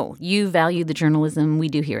know you value the journalism we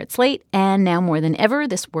do here at Slate, and now more than ever,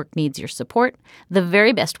 this work needs your support. The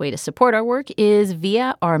very best way to support our work is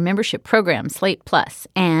via our membership program, Slate Plus.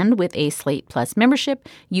 And with a Slate Plus membership,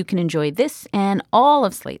 you can enjoy this and all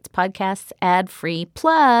of Slate's podcasts ad-free.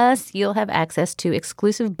 Plus, you'll have access to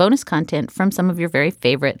exclusive bonus content from some of your very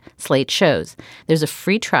favorite Slate shows. There's a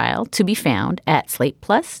free trial to be found at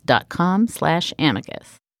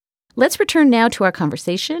slateplus.com/amicus. Let's return now to our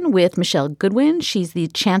conversation with Michelle Goodwin. She's the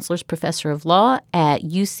Chancellor's Professor of Law at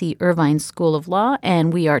UC Irvine School of Law,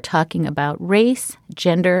 and we are talking about race,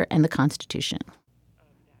 gender, and the Constitution.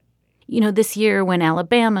 This year when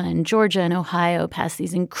Alabama and Georgia and Ohio passed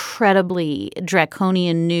these incredibly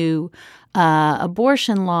draconian new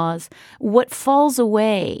abortion laws, what falls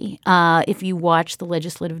away if you watch the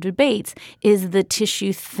legislative debates is the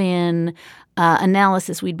tissue-thin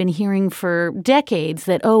analysis we'd been hearing for decades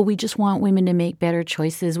that, we just want women to make better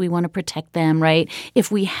choices. We want to protect them, right?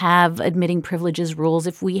 If we have admitting privileges rules,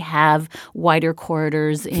 if we have wider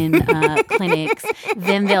corridors in clinics,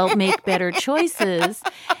 then they'll make better choices.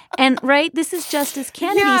 And, right, this is Justice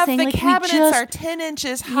Kennedy saying, if the cabinets are 10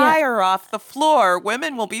 inches higher off the floor,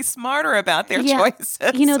 women will be smarter about their choices.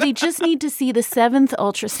 They just need to see the seventh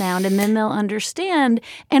ultrasound and then they'll understand.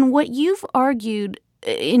 And what you've argued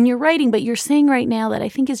in your writing, but you're saying right now that I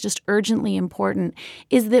think is just urgently important,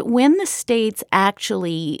 is that when the states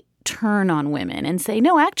actually turn on women and say,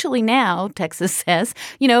 no, actually now, Texas says,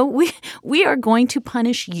 we are going to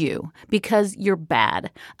punish you because you're bad,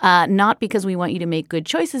 not because we want you to make good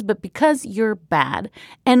choices, but because you're bad.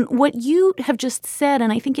 And what you have just said,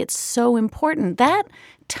 and I think it's so important, that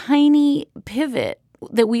tiny pivot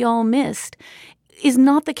that we all missed is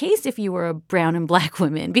not the case if you were a brown and black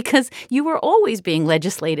woman, because you were always being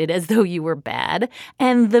legislated as though you were bad.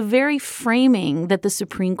 And the very framing that the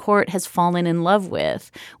Supreme Court has fallen in love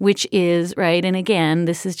with, which is, right, and again,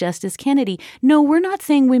 this is Justice Kennedy, no, we're not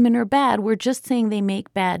saying women are bad, we're just saying they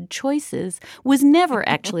make bad choices, was never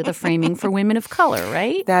actually the framing for women of color,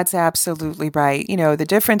 right? That's absolutely right. The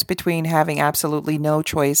difference between having absolutely no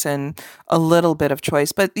choice and a little bit of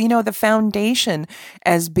choice, but, the foundation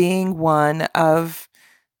as being one of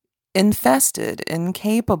infested,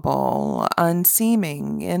 incapable,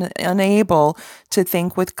 unseeming, unable to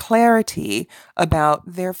think with clarity about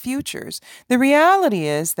their futures. The reality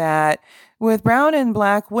is that with brown and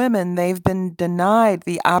black women, they've been denied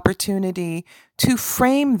the opportunity to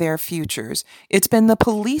frame their futures. It's been the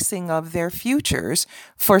policing of their futures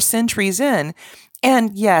for centuries in.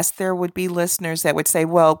 And yes, there would be listeners that would say,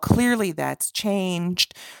 well, clearly that's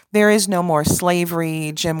changed. There is no more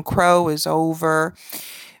slavery. Jim Crow is over.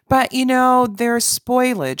 But, there's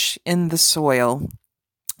spoilage in the soil.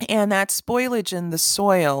 And that spoilage in the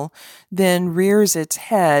soil then rears its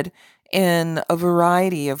head in a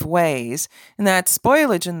variety of ways. And that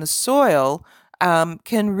spoilage in the soil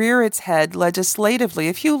can rear its head legislatively.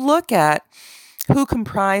 If you look at who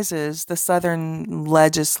comprises the Southern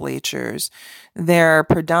legislatures, they're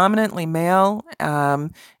predominantly male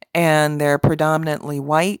and they're predominantly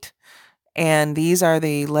white. And these are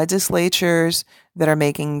the legislatures that are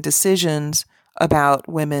making decisions about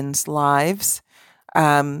women's lives.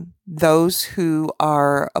 Those who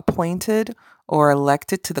are appointed or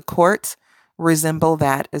elected to the courts resemble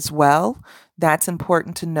that as well. That's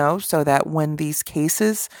important to know so that when these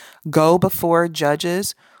cases go before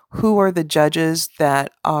judges, who are the judges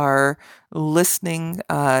that are listening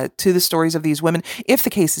to the stories of these women, if the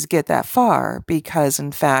cases get that far? Because,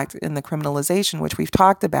 in fact, in the criminalization, which we've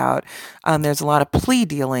talked about, there's a lot of plea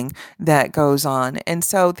dealing that goes on. And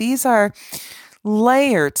so these are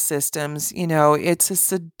layered systems. It's a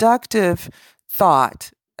seductive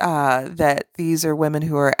thought that these are women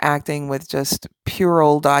who are acting with just pure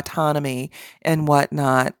old autonomy and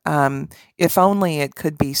whatnot. If only it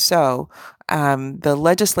could be so. The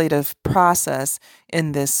legislative process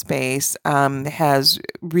in this space has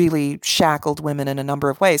really shackled women in a number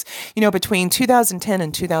of ways. Between 2010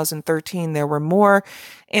 and 2013, there were more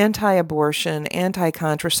anti-abortion,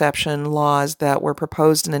 anti-contraception laws that were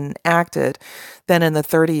proposed and enacted than in the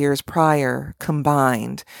 30 years prior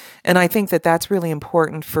combined. And I think that that's really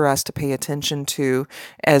important for us to pay attention to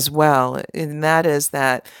as well. And that is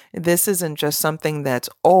that this isn't just something that's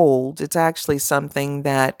old. It's actually something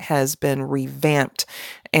that has been revamped.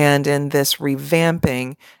 And in this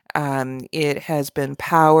revamping, it has been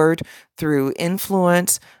powered through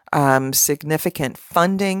influence, significant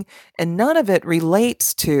funding, and none of it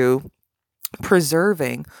relates to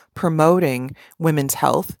preserving, promoting women's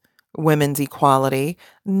health, women's equality.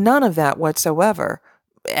 None of that whatsoever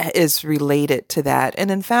is related to that.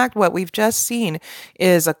 And in fact, what we've just seen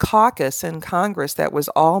is a caucus in Congress that was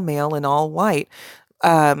all male and all white,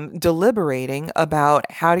 deliberating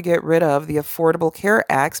about how to get rid of the Affordable Care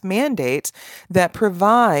Act's mandates that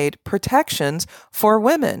provide protections for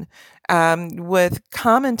women. With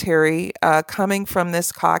commentary coming from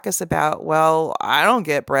this caucus about, well, I don't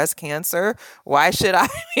get breast cancer. Why should I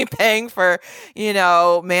be paying for,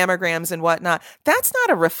 mammograms and whatnot? That's not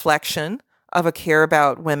a reflection of a care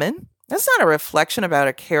about women. That's not a reflection about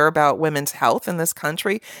a care about women's health in this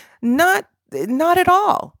country. Not at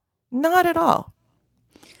all. Not at all.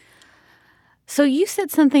 So you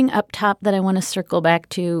said something up top that I want to circle back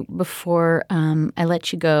to before I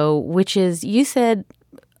let you go, which is you said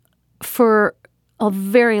for a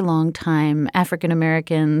very long time, African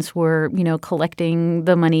Americans were, collecting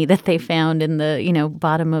the money that they found in the,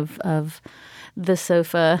 bottom of the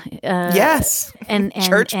sofa. Yes, and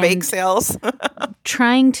church bake sales,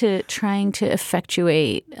 trying to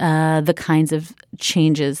effectuate the kinds of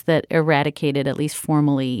changes that eradicated, at least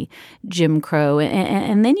formally, Jim Crow.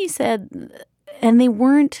 And then you said, and they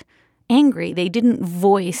weren't angry. They didn't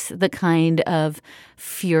voice the kind of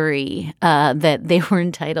fury that they were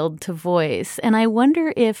entitled to voice. And I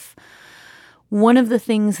wonder if one of the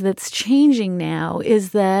things that's changing now is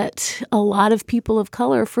that a lot of people of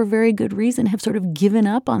color, for very good reason, have sort of given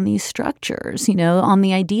up on these structures, on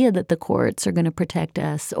the idea that the courts are going to protect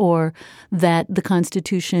us or that the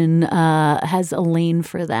Constitution has a lane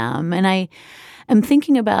for them. And I'm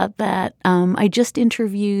thinking about that. I just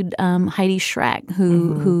interviewed Heidi Schreck,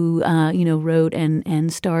 who wrote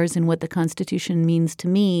and stars in What the Constitution Means to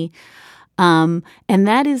Me. And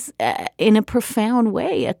that is, in a profound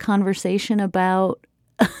way, a conversation about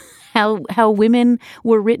how women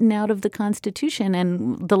were written out of the Constitution.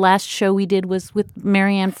 And the last show we did was with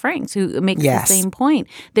Marianne Franks, who makes the same point.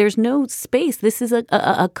 There's no space. This is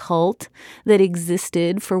a cult that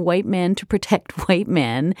existed for white men to protect white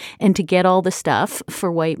men and to get all the stuff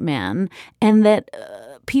for white men. And that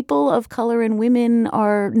people of color and women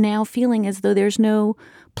are now feeling as though there's no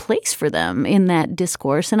place for them in that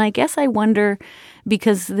discourse. And I guess I wonder,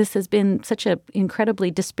 because this has been such an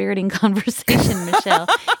incredibly dispiriting conversation, Michelle,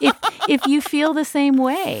 if you feel the same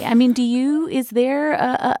way. I mean, is there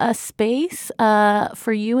a space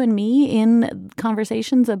for you and me in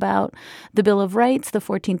conversations about the Bill of Rights, the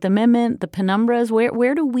 14th Amendment, the penumbras?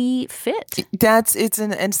 Where do we fit? It's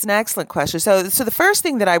an excellent question. So the first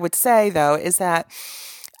thing that I would say, though, is that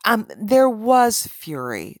there was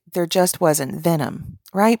fury. There just wasn't venom,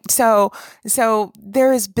 right? So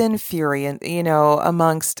there has been fury,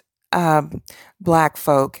 amongst Black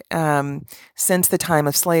folk since the time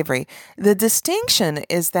of slavery. The distinction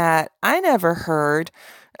is that I never heard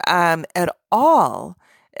at all,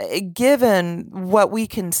 given what we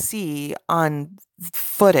can see on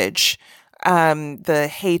footage, the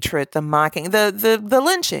hatred, the mocking, the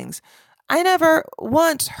lynchings. I never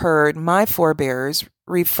once heard my forebears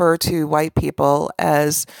refer to white people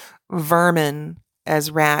as vermin,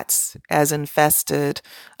 as rats, as infested,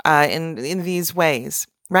 in these ways,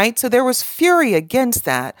 right? So there was fury against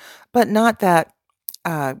that, but not that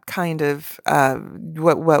kind of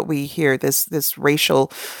what we hear, this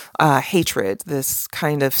racial hatred, this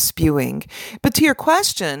kind of spewing. But to your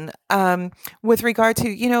question, with regard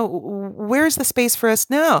to, where's the space for us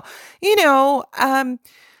now?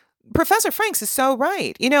 Professor Franks is so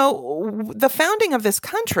right. The founding of this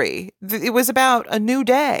country, it was about a new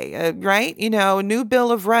day, right? A new Bill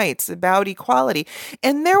of Rights about equality.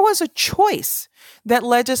 And there was a choice that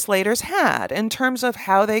legislators had in terms of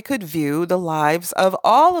how they could view the lives of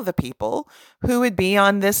all of the people who would be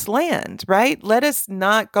on this land, right? Let us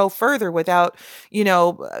not go further without,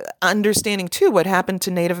 understanding too what happened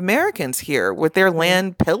to Native Americans here with their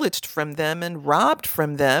land pillaged from them and robbed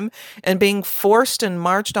from them and being forced and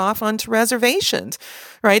marched off onto reservations,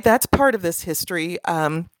 right? That's part of this history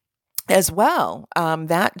as well,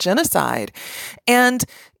 that genocide. And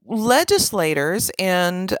legislators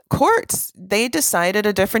and courts, they decided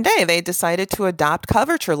a different day. They decided to adopt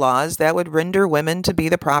coverture laws that would render women to be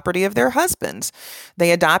the property of their husbands.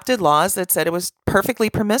 They adopted laws that said it was perfectly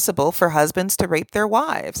permissible for husbands to rape their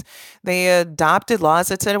wives. They adopted laws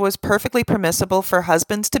that said it was perfectly permissible for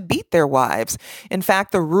husbands to beat their wives. In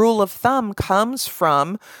fact, the rule of thumb comes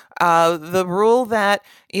from the rule that,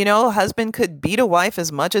 a husband could beat a wife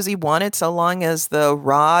as much as he wanted so long as the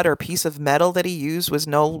rod or piece of metal that he used was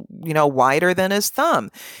no, wider than his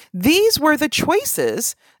thumb. These were the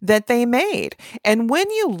choices that they made. And when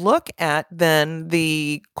you look at then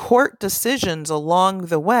the court decisions along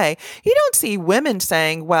the way, you don't see women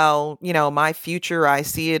saying, well, my future, I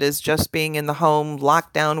see it as just being in the home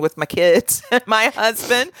locked down with my kids and my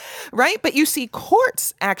husband, right? But you see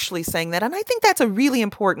courts actually saying that. And I think that's a really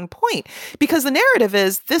important point, because the narrative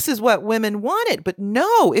is this is what women wanted. But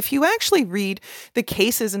no, if you actually read the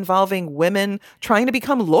cases involving women trying to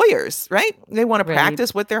become lawyers, right? They want to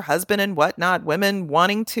practice with their husband and whatnot, women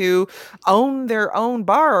wanting to own their own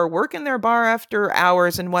bar or work in their bar after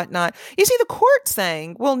hours and whatnot. You see the court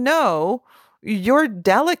saying, well, no, you're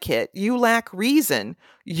delicate. You lack reason.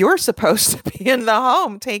 You're supposed to be in the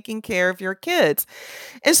home taking care of your kids.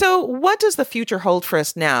 And so what does the future hold for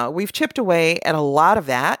us now? We've chipped away at a lot of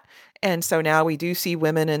that. And so now we do see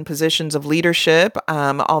women in positions of leadership,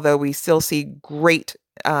 although we still see great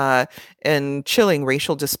and chilling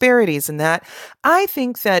racial disparities in that. I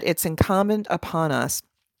think that it's incumbent upon us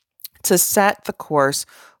to set the course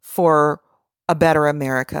for a better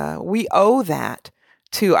America. We owe that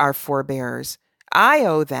to our forebears. I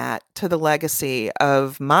owe that to the legacy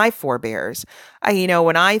of my forebears.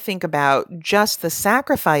 When I think about just the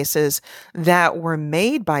sacrifices that were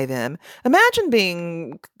made by them, imagine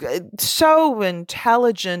being so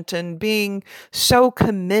intelligent and being so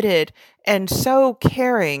committed and so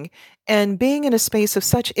caring and being in a space of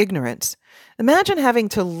such ignorance. Imagine having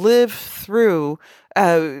to live through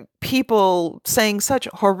people saying such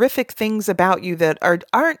horrific things about you that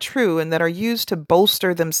aren't true and that are used to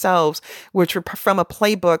bolster themselves, which are from a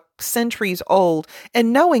playbook centuries old,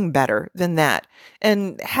 and knowing better than that,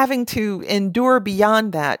 and having to endure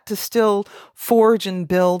beyond that to still forge and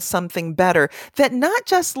build something better that not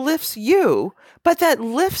just lifts you, but that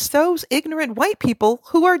lifts those ignorant white people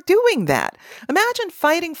who are doing that. Imagine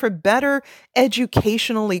fighting for better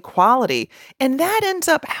educational equality, and that ends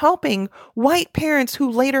up helping white parents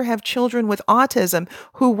who later have children with autism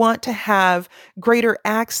who want to have greater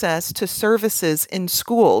access to services in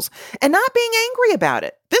schools and not being angry about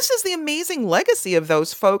it. This is the amazing legacy of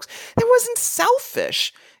those folks. It wasn't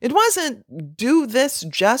selfish. It wasn't do this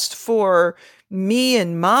just for me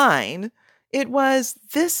and mine. It was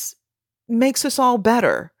this makes us all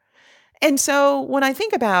better. And so when I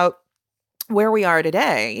think about where we are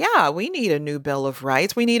today, yeah, we need a new Bill of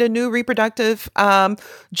Rights. We need a new reproductive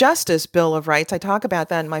justice Bill of Rights. I talk about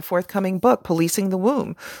that in my forthcoming book, Policing the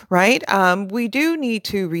Womb, right? We do need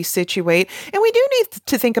to resituate, and we do need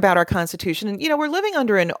to think about our Constitution. And, we're living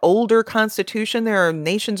under an older Constitution. There are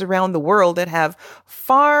nations around the world that have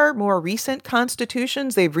far more recent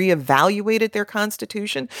constitutions. They've reevaluated their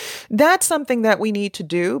Constitution. That's something that we need to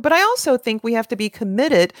do. But I also think we have to be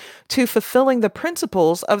committed to fulfilling the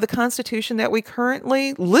principles of the Constitution that we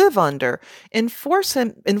currently live under.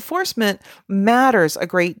 Enforcement matters a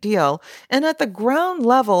great deal. And at the ground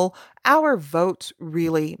level, our votes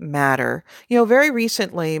really matter. Very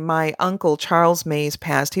recently, my uncle, Charles Mays,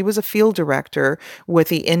 passed. He was a field director with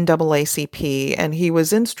the NAACP, and he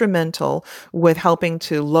was instrumental with helping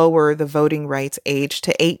to lower the voting rights age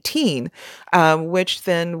to 18, which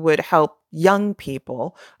then would help young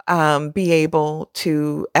people be able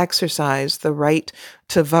to exercise the right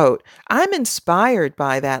to vote. I'm inspired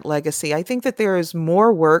by that legacy. I think that there is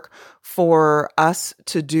more work for us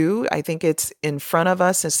to do. I think it's in front of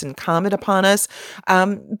us. It's incumbent upon us.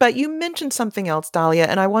 But you mentioned something else, Dahlia,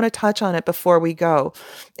 and I want to touch on it before we go.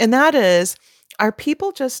 And that is, are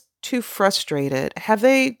people just too frustrated? Have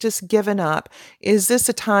they just given up? Is this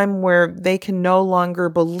a time where they can no longer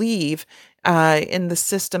believe in the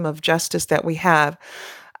system of justice that we have?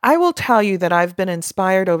 I will tell you that I've been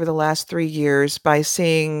inspired over the last 3 years by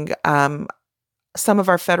seeing some of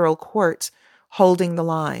our federal courts holding the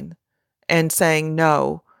line and saying,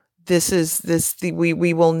 no, we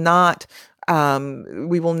will not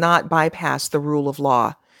bypass the rule of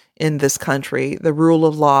law in this country. The rule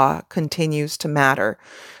of law continues to matter.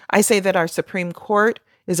 I say that our Supreme Court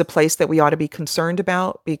is a place that we ought to be concerned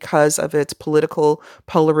about because of its political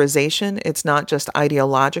polarization. It's not just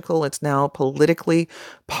ideological, it's now politically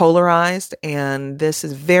polarized. And this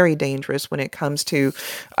is very dangerous when it comes to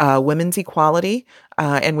women's equality.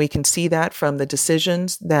 And we can see that from the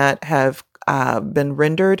decisions that have been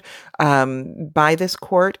rendered by this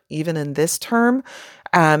court, even in this term.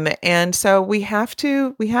 And so we have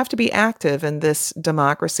to be active in this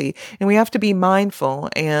democracy, and we have to be mindful.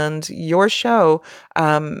 And your show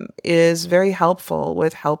is very helpful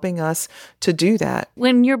with helping us to do that.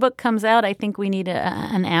 When your book comes out, I think we need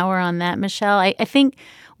an hour on that, Michelle. I think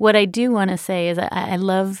what I do want to say is I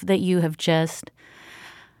love that you have just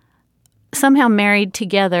somehow married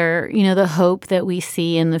together, the hope that we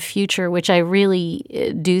see in the future, which I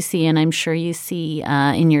really do see, and I'm sure you see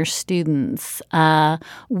in your students,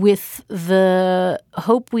 with the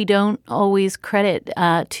hope we don't always credit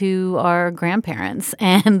to our grandparents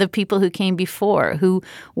and the people who came before, who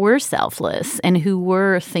were selfless and who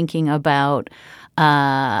were thinking about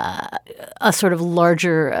a sort of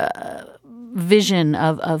larger vision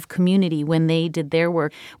of community when they did their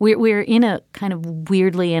work. We're in a kind of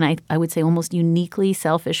weirdly and I would say almost uniquely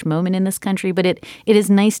selfish moment in this country, but it is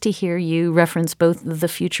nice to hear you reference both the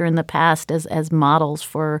future and the past as models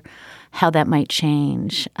for how that might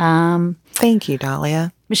change. Thank you,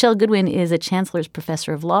 Dahlia. Michelle Goodwin is a Chancellor's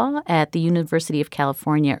Professor of Law at the University of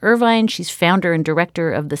California, Irvine. She's founder and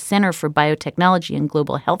director of the Center for Biotechnology and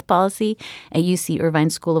Global Health Policy at UC Irvine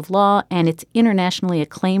School of Law and its internationally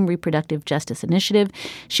acclaimed Reproductive Justice Initiative.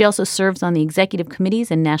 She also serves on the executive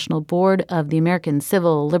committees and national board of the American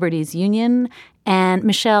Civil Liberties Union. And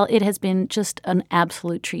Michelle, it has been just an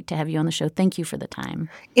absolute treat to have you on the show. Thank you for the time.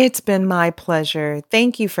 It's been my pleasure.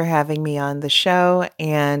 Thank you for having me on the show,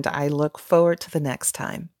 and I look forward to the next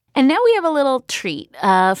time. And now we have a little treat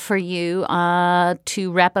for you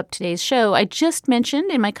to wrap up today's show. I just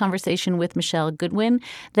mentioned in my conversation with Michelle Goodwin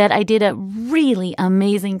that I did a really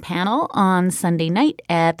amazing panel on Sunday night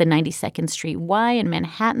at the 92nd Street Y in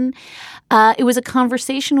Manhattan. It was a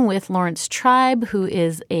conversation with Lawrence Tribe, who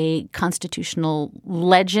is a constitutional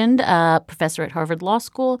legend, professor at Harvard Law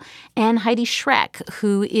School, and Heidi Schreck,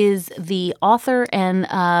 who is the author and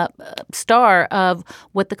star of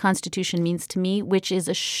What the Constitution Means to Me, which is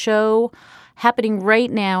a show happening right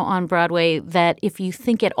now on Broadway that if you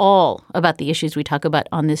think at all about the issues we talk about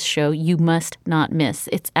on this show, you must not miss.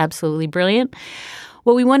 It's absolutely brilliant.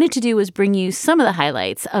 What we wanted to do was bring you some of the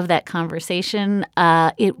highlights of that conversation.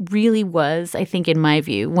 It really was, I think, in my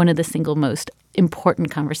view, one of the single most important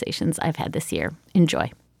conversations I've had this year.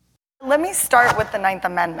 Enjoy. Let me start with the Ninth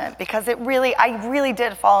Amendment, because I really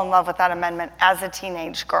did fall in love with that amendment as a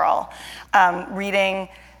teenage girl, reading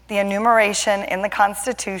the enumeration in the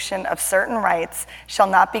Constitution of certain rights shall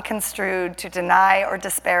not be construed to deny or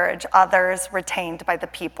disparage others retained by the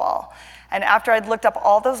people. And after I'd looked up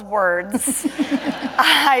all those words,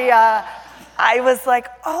 I was like,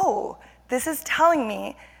 oh, this is telling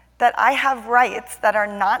me that I have rights that are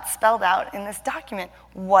not spelled out in this document.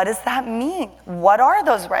 What does that mean? What are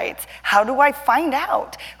those rights? How do I find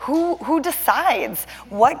out? Who decides?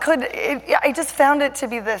 I just found it to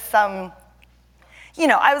be this, I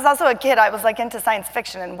was also a kid, I was like into science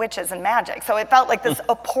fiction and witches and magic. So it felt like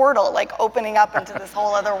a portal, like opening up into this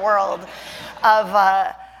whole other world of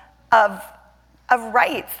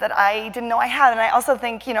rights that I didn't know I had. And I also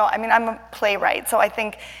think, I'm a playwright, so I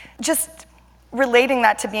think just relating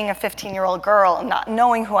that to being a 15-year-old girl and not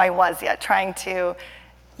knowing who I was yet, trying to,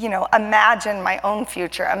 imagine my own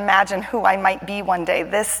future, imagine who I might be one day.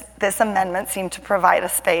 This amendment seemed to provide a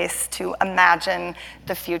space to imagine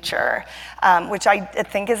the future, which I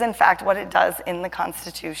think is in fact what it does in the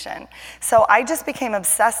Constitution. So I just became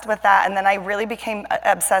obsessed with that, and then I really became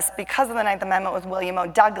obsessed because of the Ninth Amendment with William O.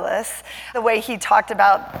 Douglas, the way he talked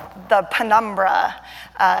about the penumbra.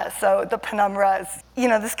 So the penumbra is,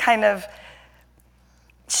 this kind of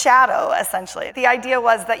shadow, essentially. The idea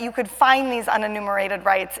was that you could find these unenumerated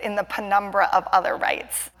rights in the penumbra of other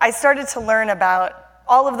rights. I started to learn about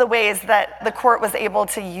all of the ways that the court was able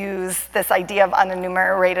to use this idea of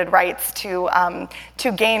unenumerated rights to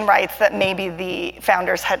gain rights that maybe the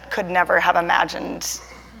founders could never have imagined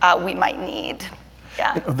we might need.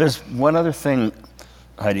 Yeah. There's one other thing,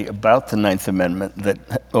 Heidi, about the Ninth Amendment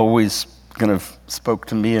that always kind of spoke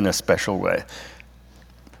to me in a special way.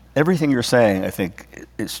 Everything you're saying, I think,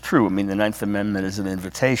 is true. I mean, the Ninth Amendment is an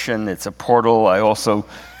invitation. It's a portal. I also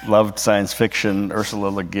loved science fiction, Ursula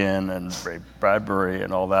Le Guin and Ray Bradbury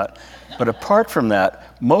and all that. But apart from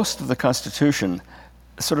that, most of the Constitution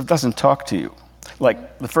sort of doesn't talk to you.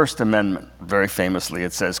 Like the First Amendment, very famously,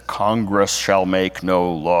 it says, Congress shall make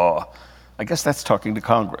no law. I guess that's talking to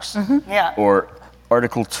Congress. Mm-hmm. Yeah. Or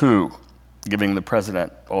Article 2, giving the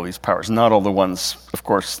president all these powers. Not all the ones, of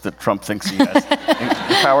course, that Trump thinks he has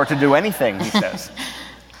the power to do anything, he says.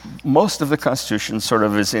 Most of the Constitution sort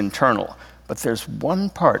of is internal, but there's one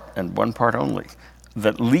part, and one part only,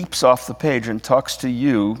 that leaps off the page and talks to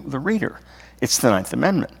you, the reader. It's the Ninth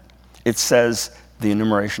Amendment. It says the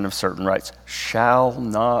enumeration of certain rights shall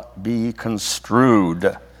not be construed.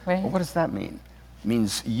 Right. Well, what does that mean? It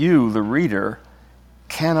means you, the reader,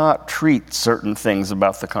 cannot treat certain things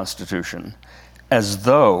about the Constitution as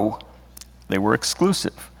though they were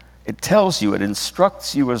exclusive. It tells you, it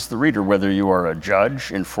instructs you as the reader, whether you are a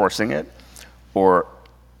judge enforcing it, or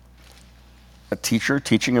a teacher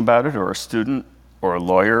teaching about it, or a student, or a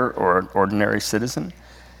lawyer, or an ordinary citizen.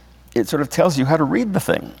 It sort of tells you how to read the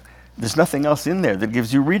thing. There's nothing else in there that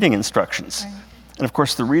gives you reading instructions. Right. And of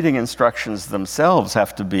course, the reading instructions themselves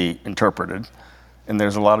have to be interpreted, and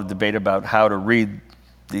there's a lot of debate about how to read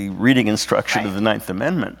the reading instruction of the Ninth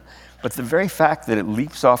Amendment. But the very fact that it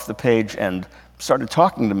leaps off the page and started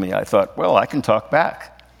talking to me, I thought, well, I can talk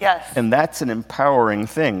back. Yes. And that's an empowering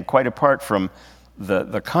thing, quite apart from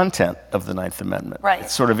the content of the Ninth Amendment. Right.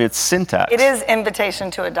 It's sort of its syntax. It is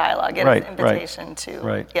invitation to a dialogue. It is invitation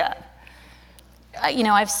to, yeah.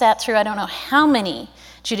 I've sat through, I don't know how many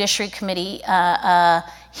Judiciary Committee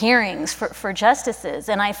hearings for justices,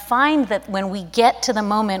 and I find that when we get to the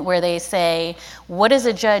moment where they say, what does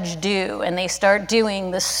a judge do? And they start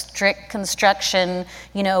doing the strict construction,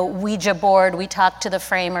 Ouija board, we talk to the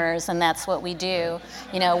framers, and that's what we do.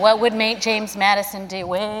 What would James Madison do?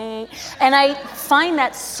 Wait. And I find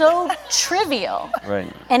that so trivial.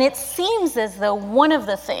 Right. And it seems as though one of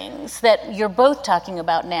the things that you're both talking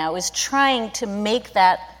about now is trying to make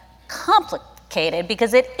that complicated,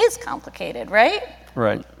 because it is complicated, right?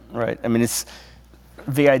 Right. I mean, it's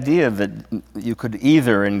the idea that you could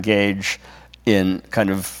either engage in kind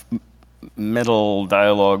of mental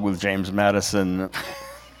dialogue with James Madison.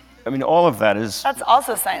 I mean, all of that is... That's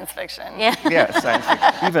also science fiction. Yeah, science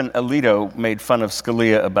fiction. Even Alito made fun of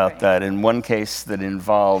Scalia about that in one case that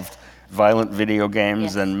involved violent video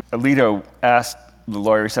games. Yes. And Alito asked the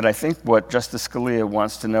lawyer, he said, I think what Justice Scalia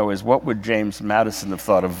wants to know is what would James Madison have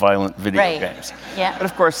thought of violent video games? Yeah. But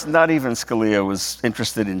of course, not even Scalia was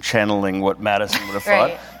interested in channeling what Madison would have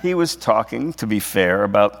thought. He was talking, to be fair,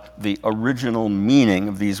 about the original meaning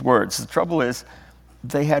of these words. The trouble is,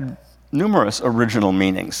 they had numerous original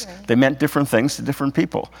meanings. Right. They meant different things to different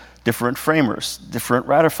people, different framers, different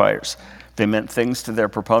ratifiers. They meant things to their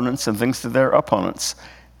proponents and things to their opponents.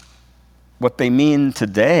 What they mean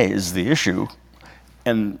today is the issue.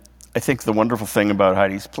 And I think the wonderful thing about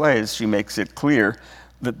Heidi's play is she makes it clear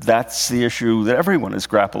that that's the issue that everyone is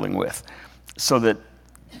grappling with. So that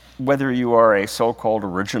whether you are a so-called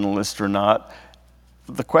originalist or not,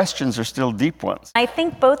 the questions are still deep ones. I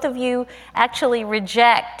think both of you actually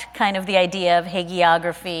reject kind of the idea of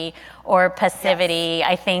hagiography or passivity. Yes.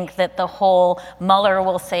 I think that the whole Mueller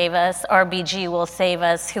will save us, RBG will save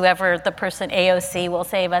us, whoever the person, AOC will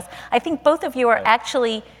save us. I think both of you are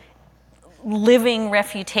actually living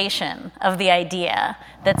refutation of the idea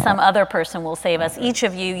that some other person will save us. Each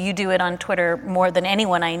of you do it on Twitter more than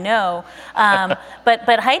anyone I know.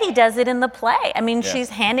 But Heidi does it in the play. I mean, she's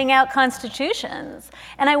handing out constitutions.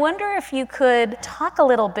 And I wonder if you could talk a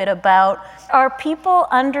little bit about, are people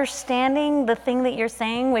understanding the thing that you're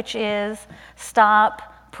saying, which is stop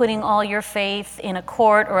putting all your faith in a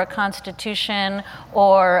court or a constitution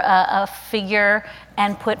or a figure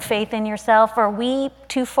and put faith in yourself? Are we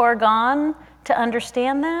too far gone to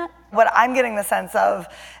understand that? What I'm getting the sense of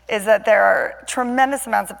is that there are tremendous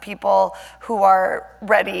amounts of people who are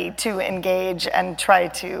ready to engage and try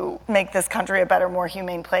to make this country a better, more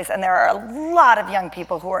humane place. And there are a lot of young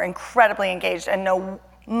people who are incredibly engaged and know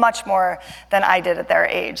much more than I did at their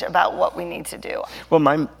age about what we need to do. Well,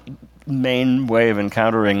 my main way of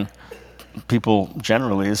encountering people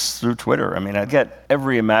generally is through Twitter. I mean, I get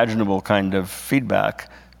every imaginable kind of feedback,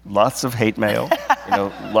 lots of hate mail,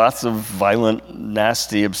 lots of violent,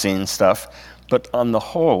 nasty, obscene stuff. But on the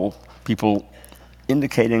whole, people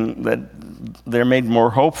indicating that they're made more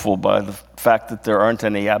hopeful by the fact that there aren't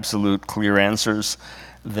any absolute clear answers,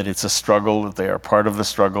 that it's a struggle, that they are part of the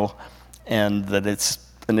struggle, and that it's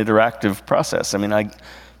an interactive process. I mean, I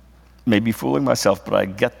may be fooling myself, but I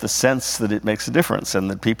get the sense that it makes a difference and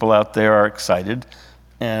that people out there are excited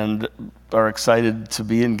and are excited to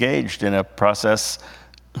be engaged in a process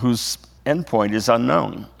whose endpoint is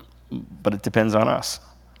unknown, but it depends on us.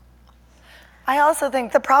 I also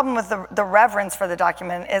think the problem with the reverence for the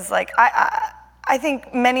document is like, I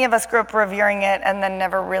think many of us grew up revering it and then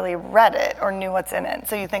never really read it or knew what's in it.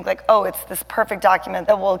 So you think like, oh, it's this perfect document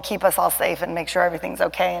that will keep us all safe and make sure everything's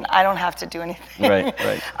okay and I don't have to do anything. Right.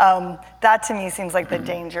 That to me seems like the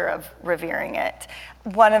danger of revering it.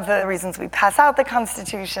 One of the reasons we pass out the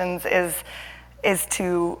constitutions is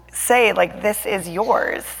to say, like, this is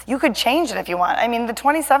yours. You could change it if you want. I mean, the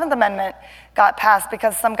 27th Amendment got passed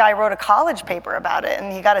because some guy wrote a college paper about it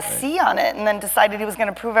and he got a C on it and then decided he was going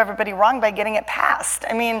to prove everybody wrong by getting it passed.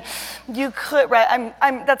 I mean, you could, right?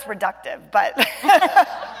 That's reductive, but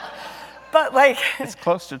but like... It's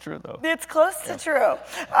close to true, though. It's close to true.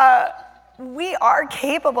 We are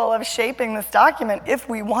capable of shaping this document if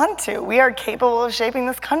we want to. We are capable of shaping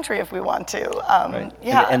this country if we want to. Right.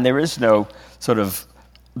 And there is no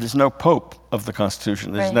there's no pope of the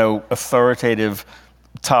Constitution. There's no authoritative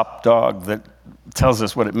top dog that tells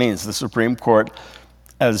us what it means. The Supreme Court,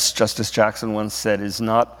 as Justice Jackson once said, is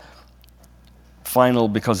not final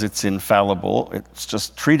because it's infallible. It's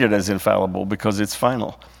just treated as infallible because it's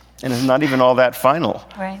final. And it's not even all that final,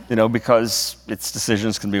 because its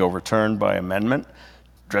decisions can be overturned by amendment.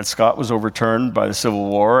 Dred Scott was overturned by the Civil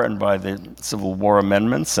War and by the Civil War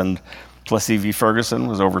amendments, and Plessy v. Ferguson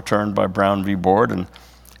was overturned by Brown v. Board, and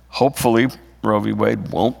hopefully Roe v.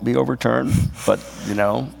 Wade won't be overturned, but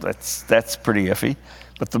that's pretty iffy.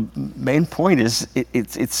 But the main point is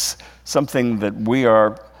it's something that we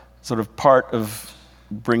are sort of part of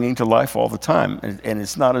bringing to life all the time. And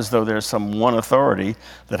it's not as though there's some one authority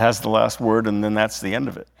that has the last word and then that's the end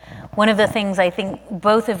of it. One of the things I think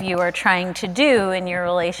both of you are trying to do in your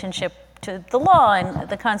relationship to the law and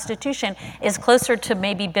the Constitution is closer to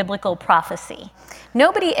maybe biblical prophecy.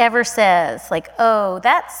 Nobody ever says, like, oh,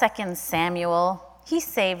 that 2 Samuel, he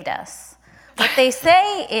saved us. What they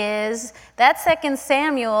say is that 2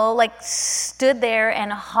 Samuel stood there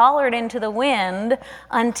and hollered into the wind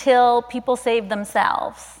until people saved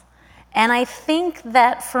themselves. And I think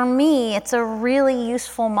that for me, it's a really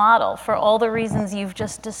useful model for all the reasons you've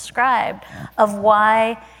just described of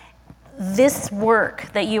why this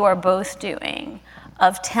work that you are both doing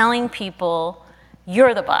of telling people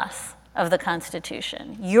you're the boss of the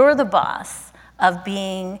Constitution, you're the boss of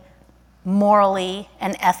being morally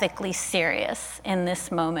and ethically serious in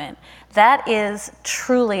this moment. That is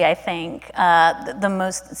truly, I think, the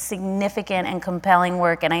most significant and compelling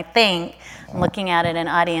work. And I think, looking at it, an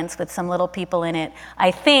audience with some little people in it,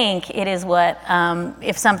 I think it is what,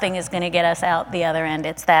 if something is going to get us out the other end,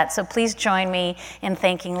 it's that. So please join me in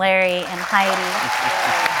thanking Larry and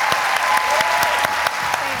Heidi.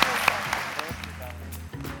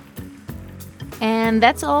 And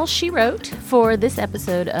that's all she wrote for this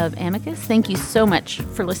episode of Amicus. Thank you so much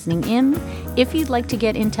for listening in. If you'd like to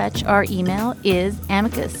get in touch, our email is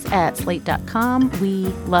amicus@slate.com. We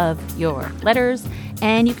love your letters.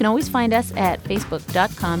 And you can always find us at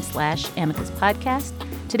facebook.com/amicus podcast.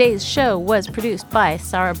 Today's show was produced by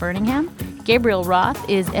Sarah Birmingham. Gabriel Roth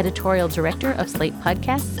is editorial director of Slate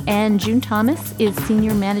Podcasts, and June Thomas is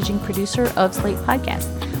senior managing producer of Slate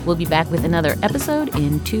Podcasts. We'll be back with another episode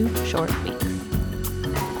in 2 short weeks.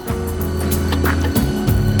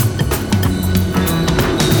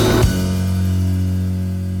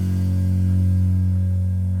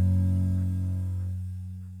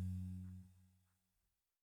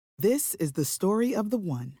 This is the story of the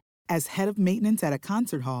one. As head of maintenance at a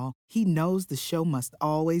concert hall, he knows the show must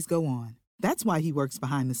always go on. That's why he works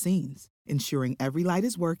behind the scenes, ensuring every light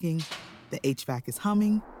is working, the HVAC is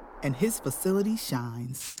humming, and his facility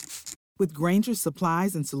shines. With Grainger's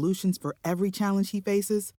supplies and solutions for every challenge he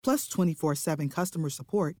faces, plus 24/7 customer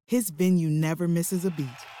support, his venue never misses a beat.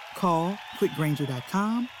 Call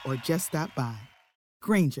quickgrainger.com or just stop by.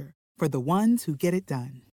 Grainger, for the ones who get it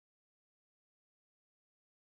done.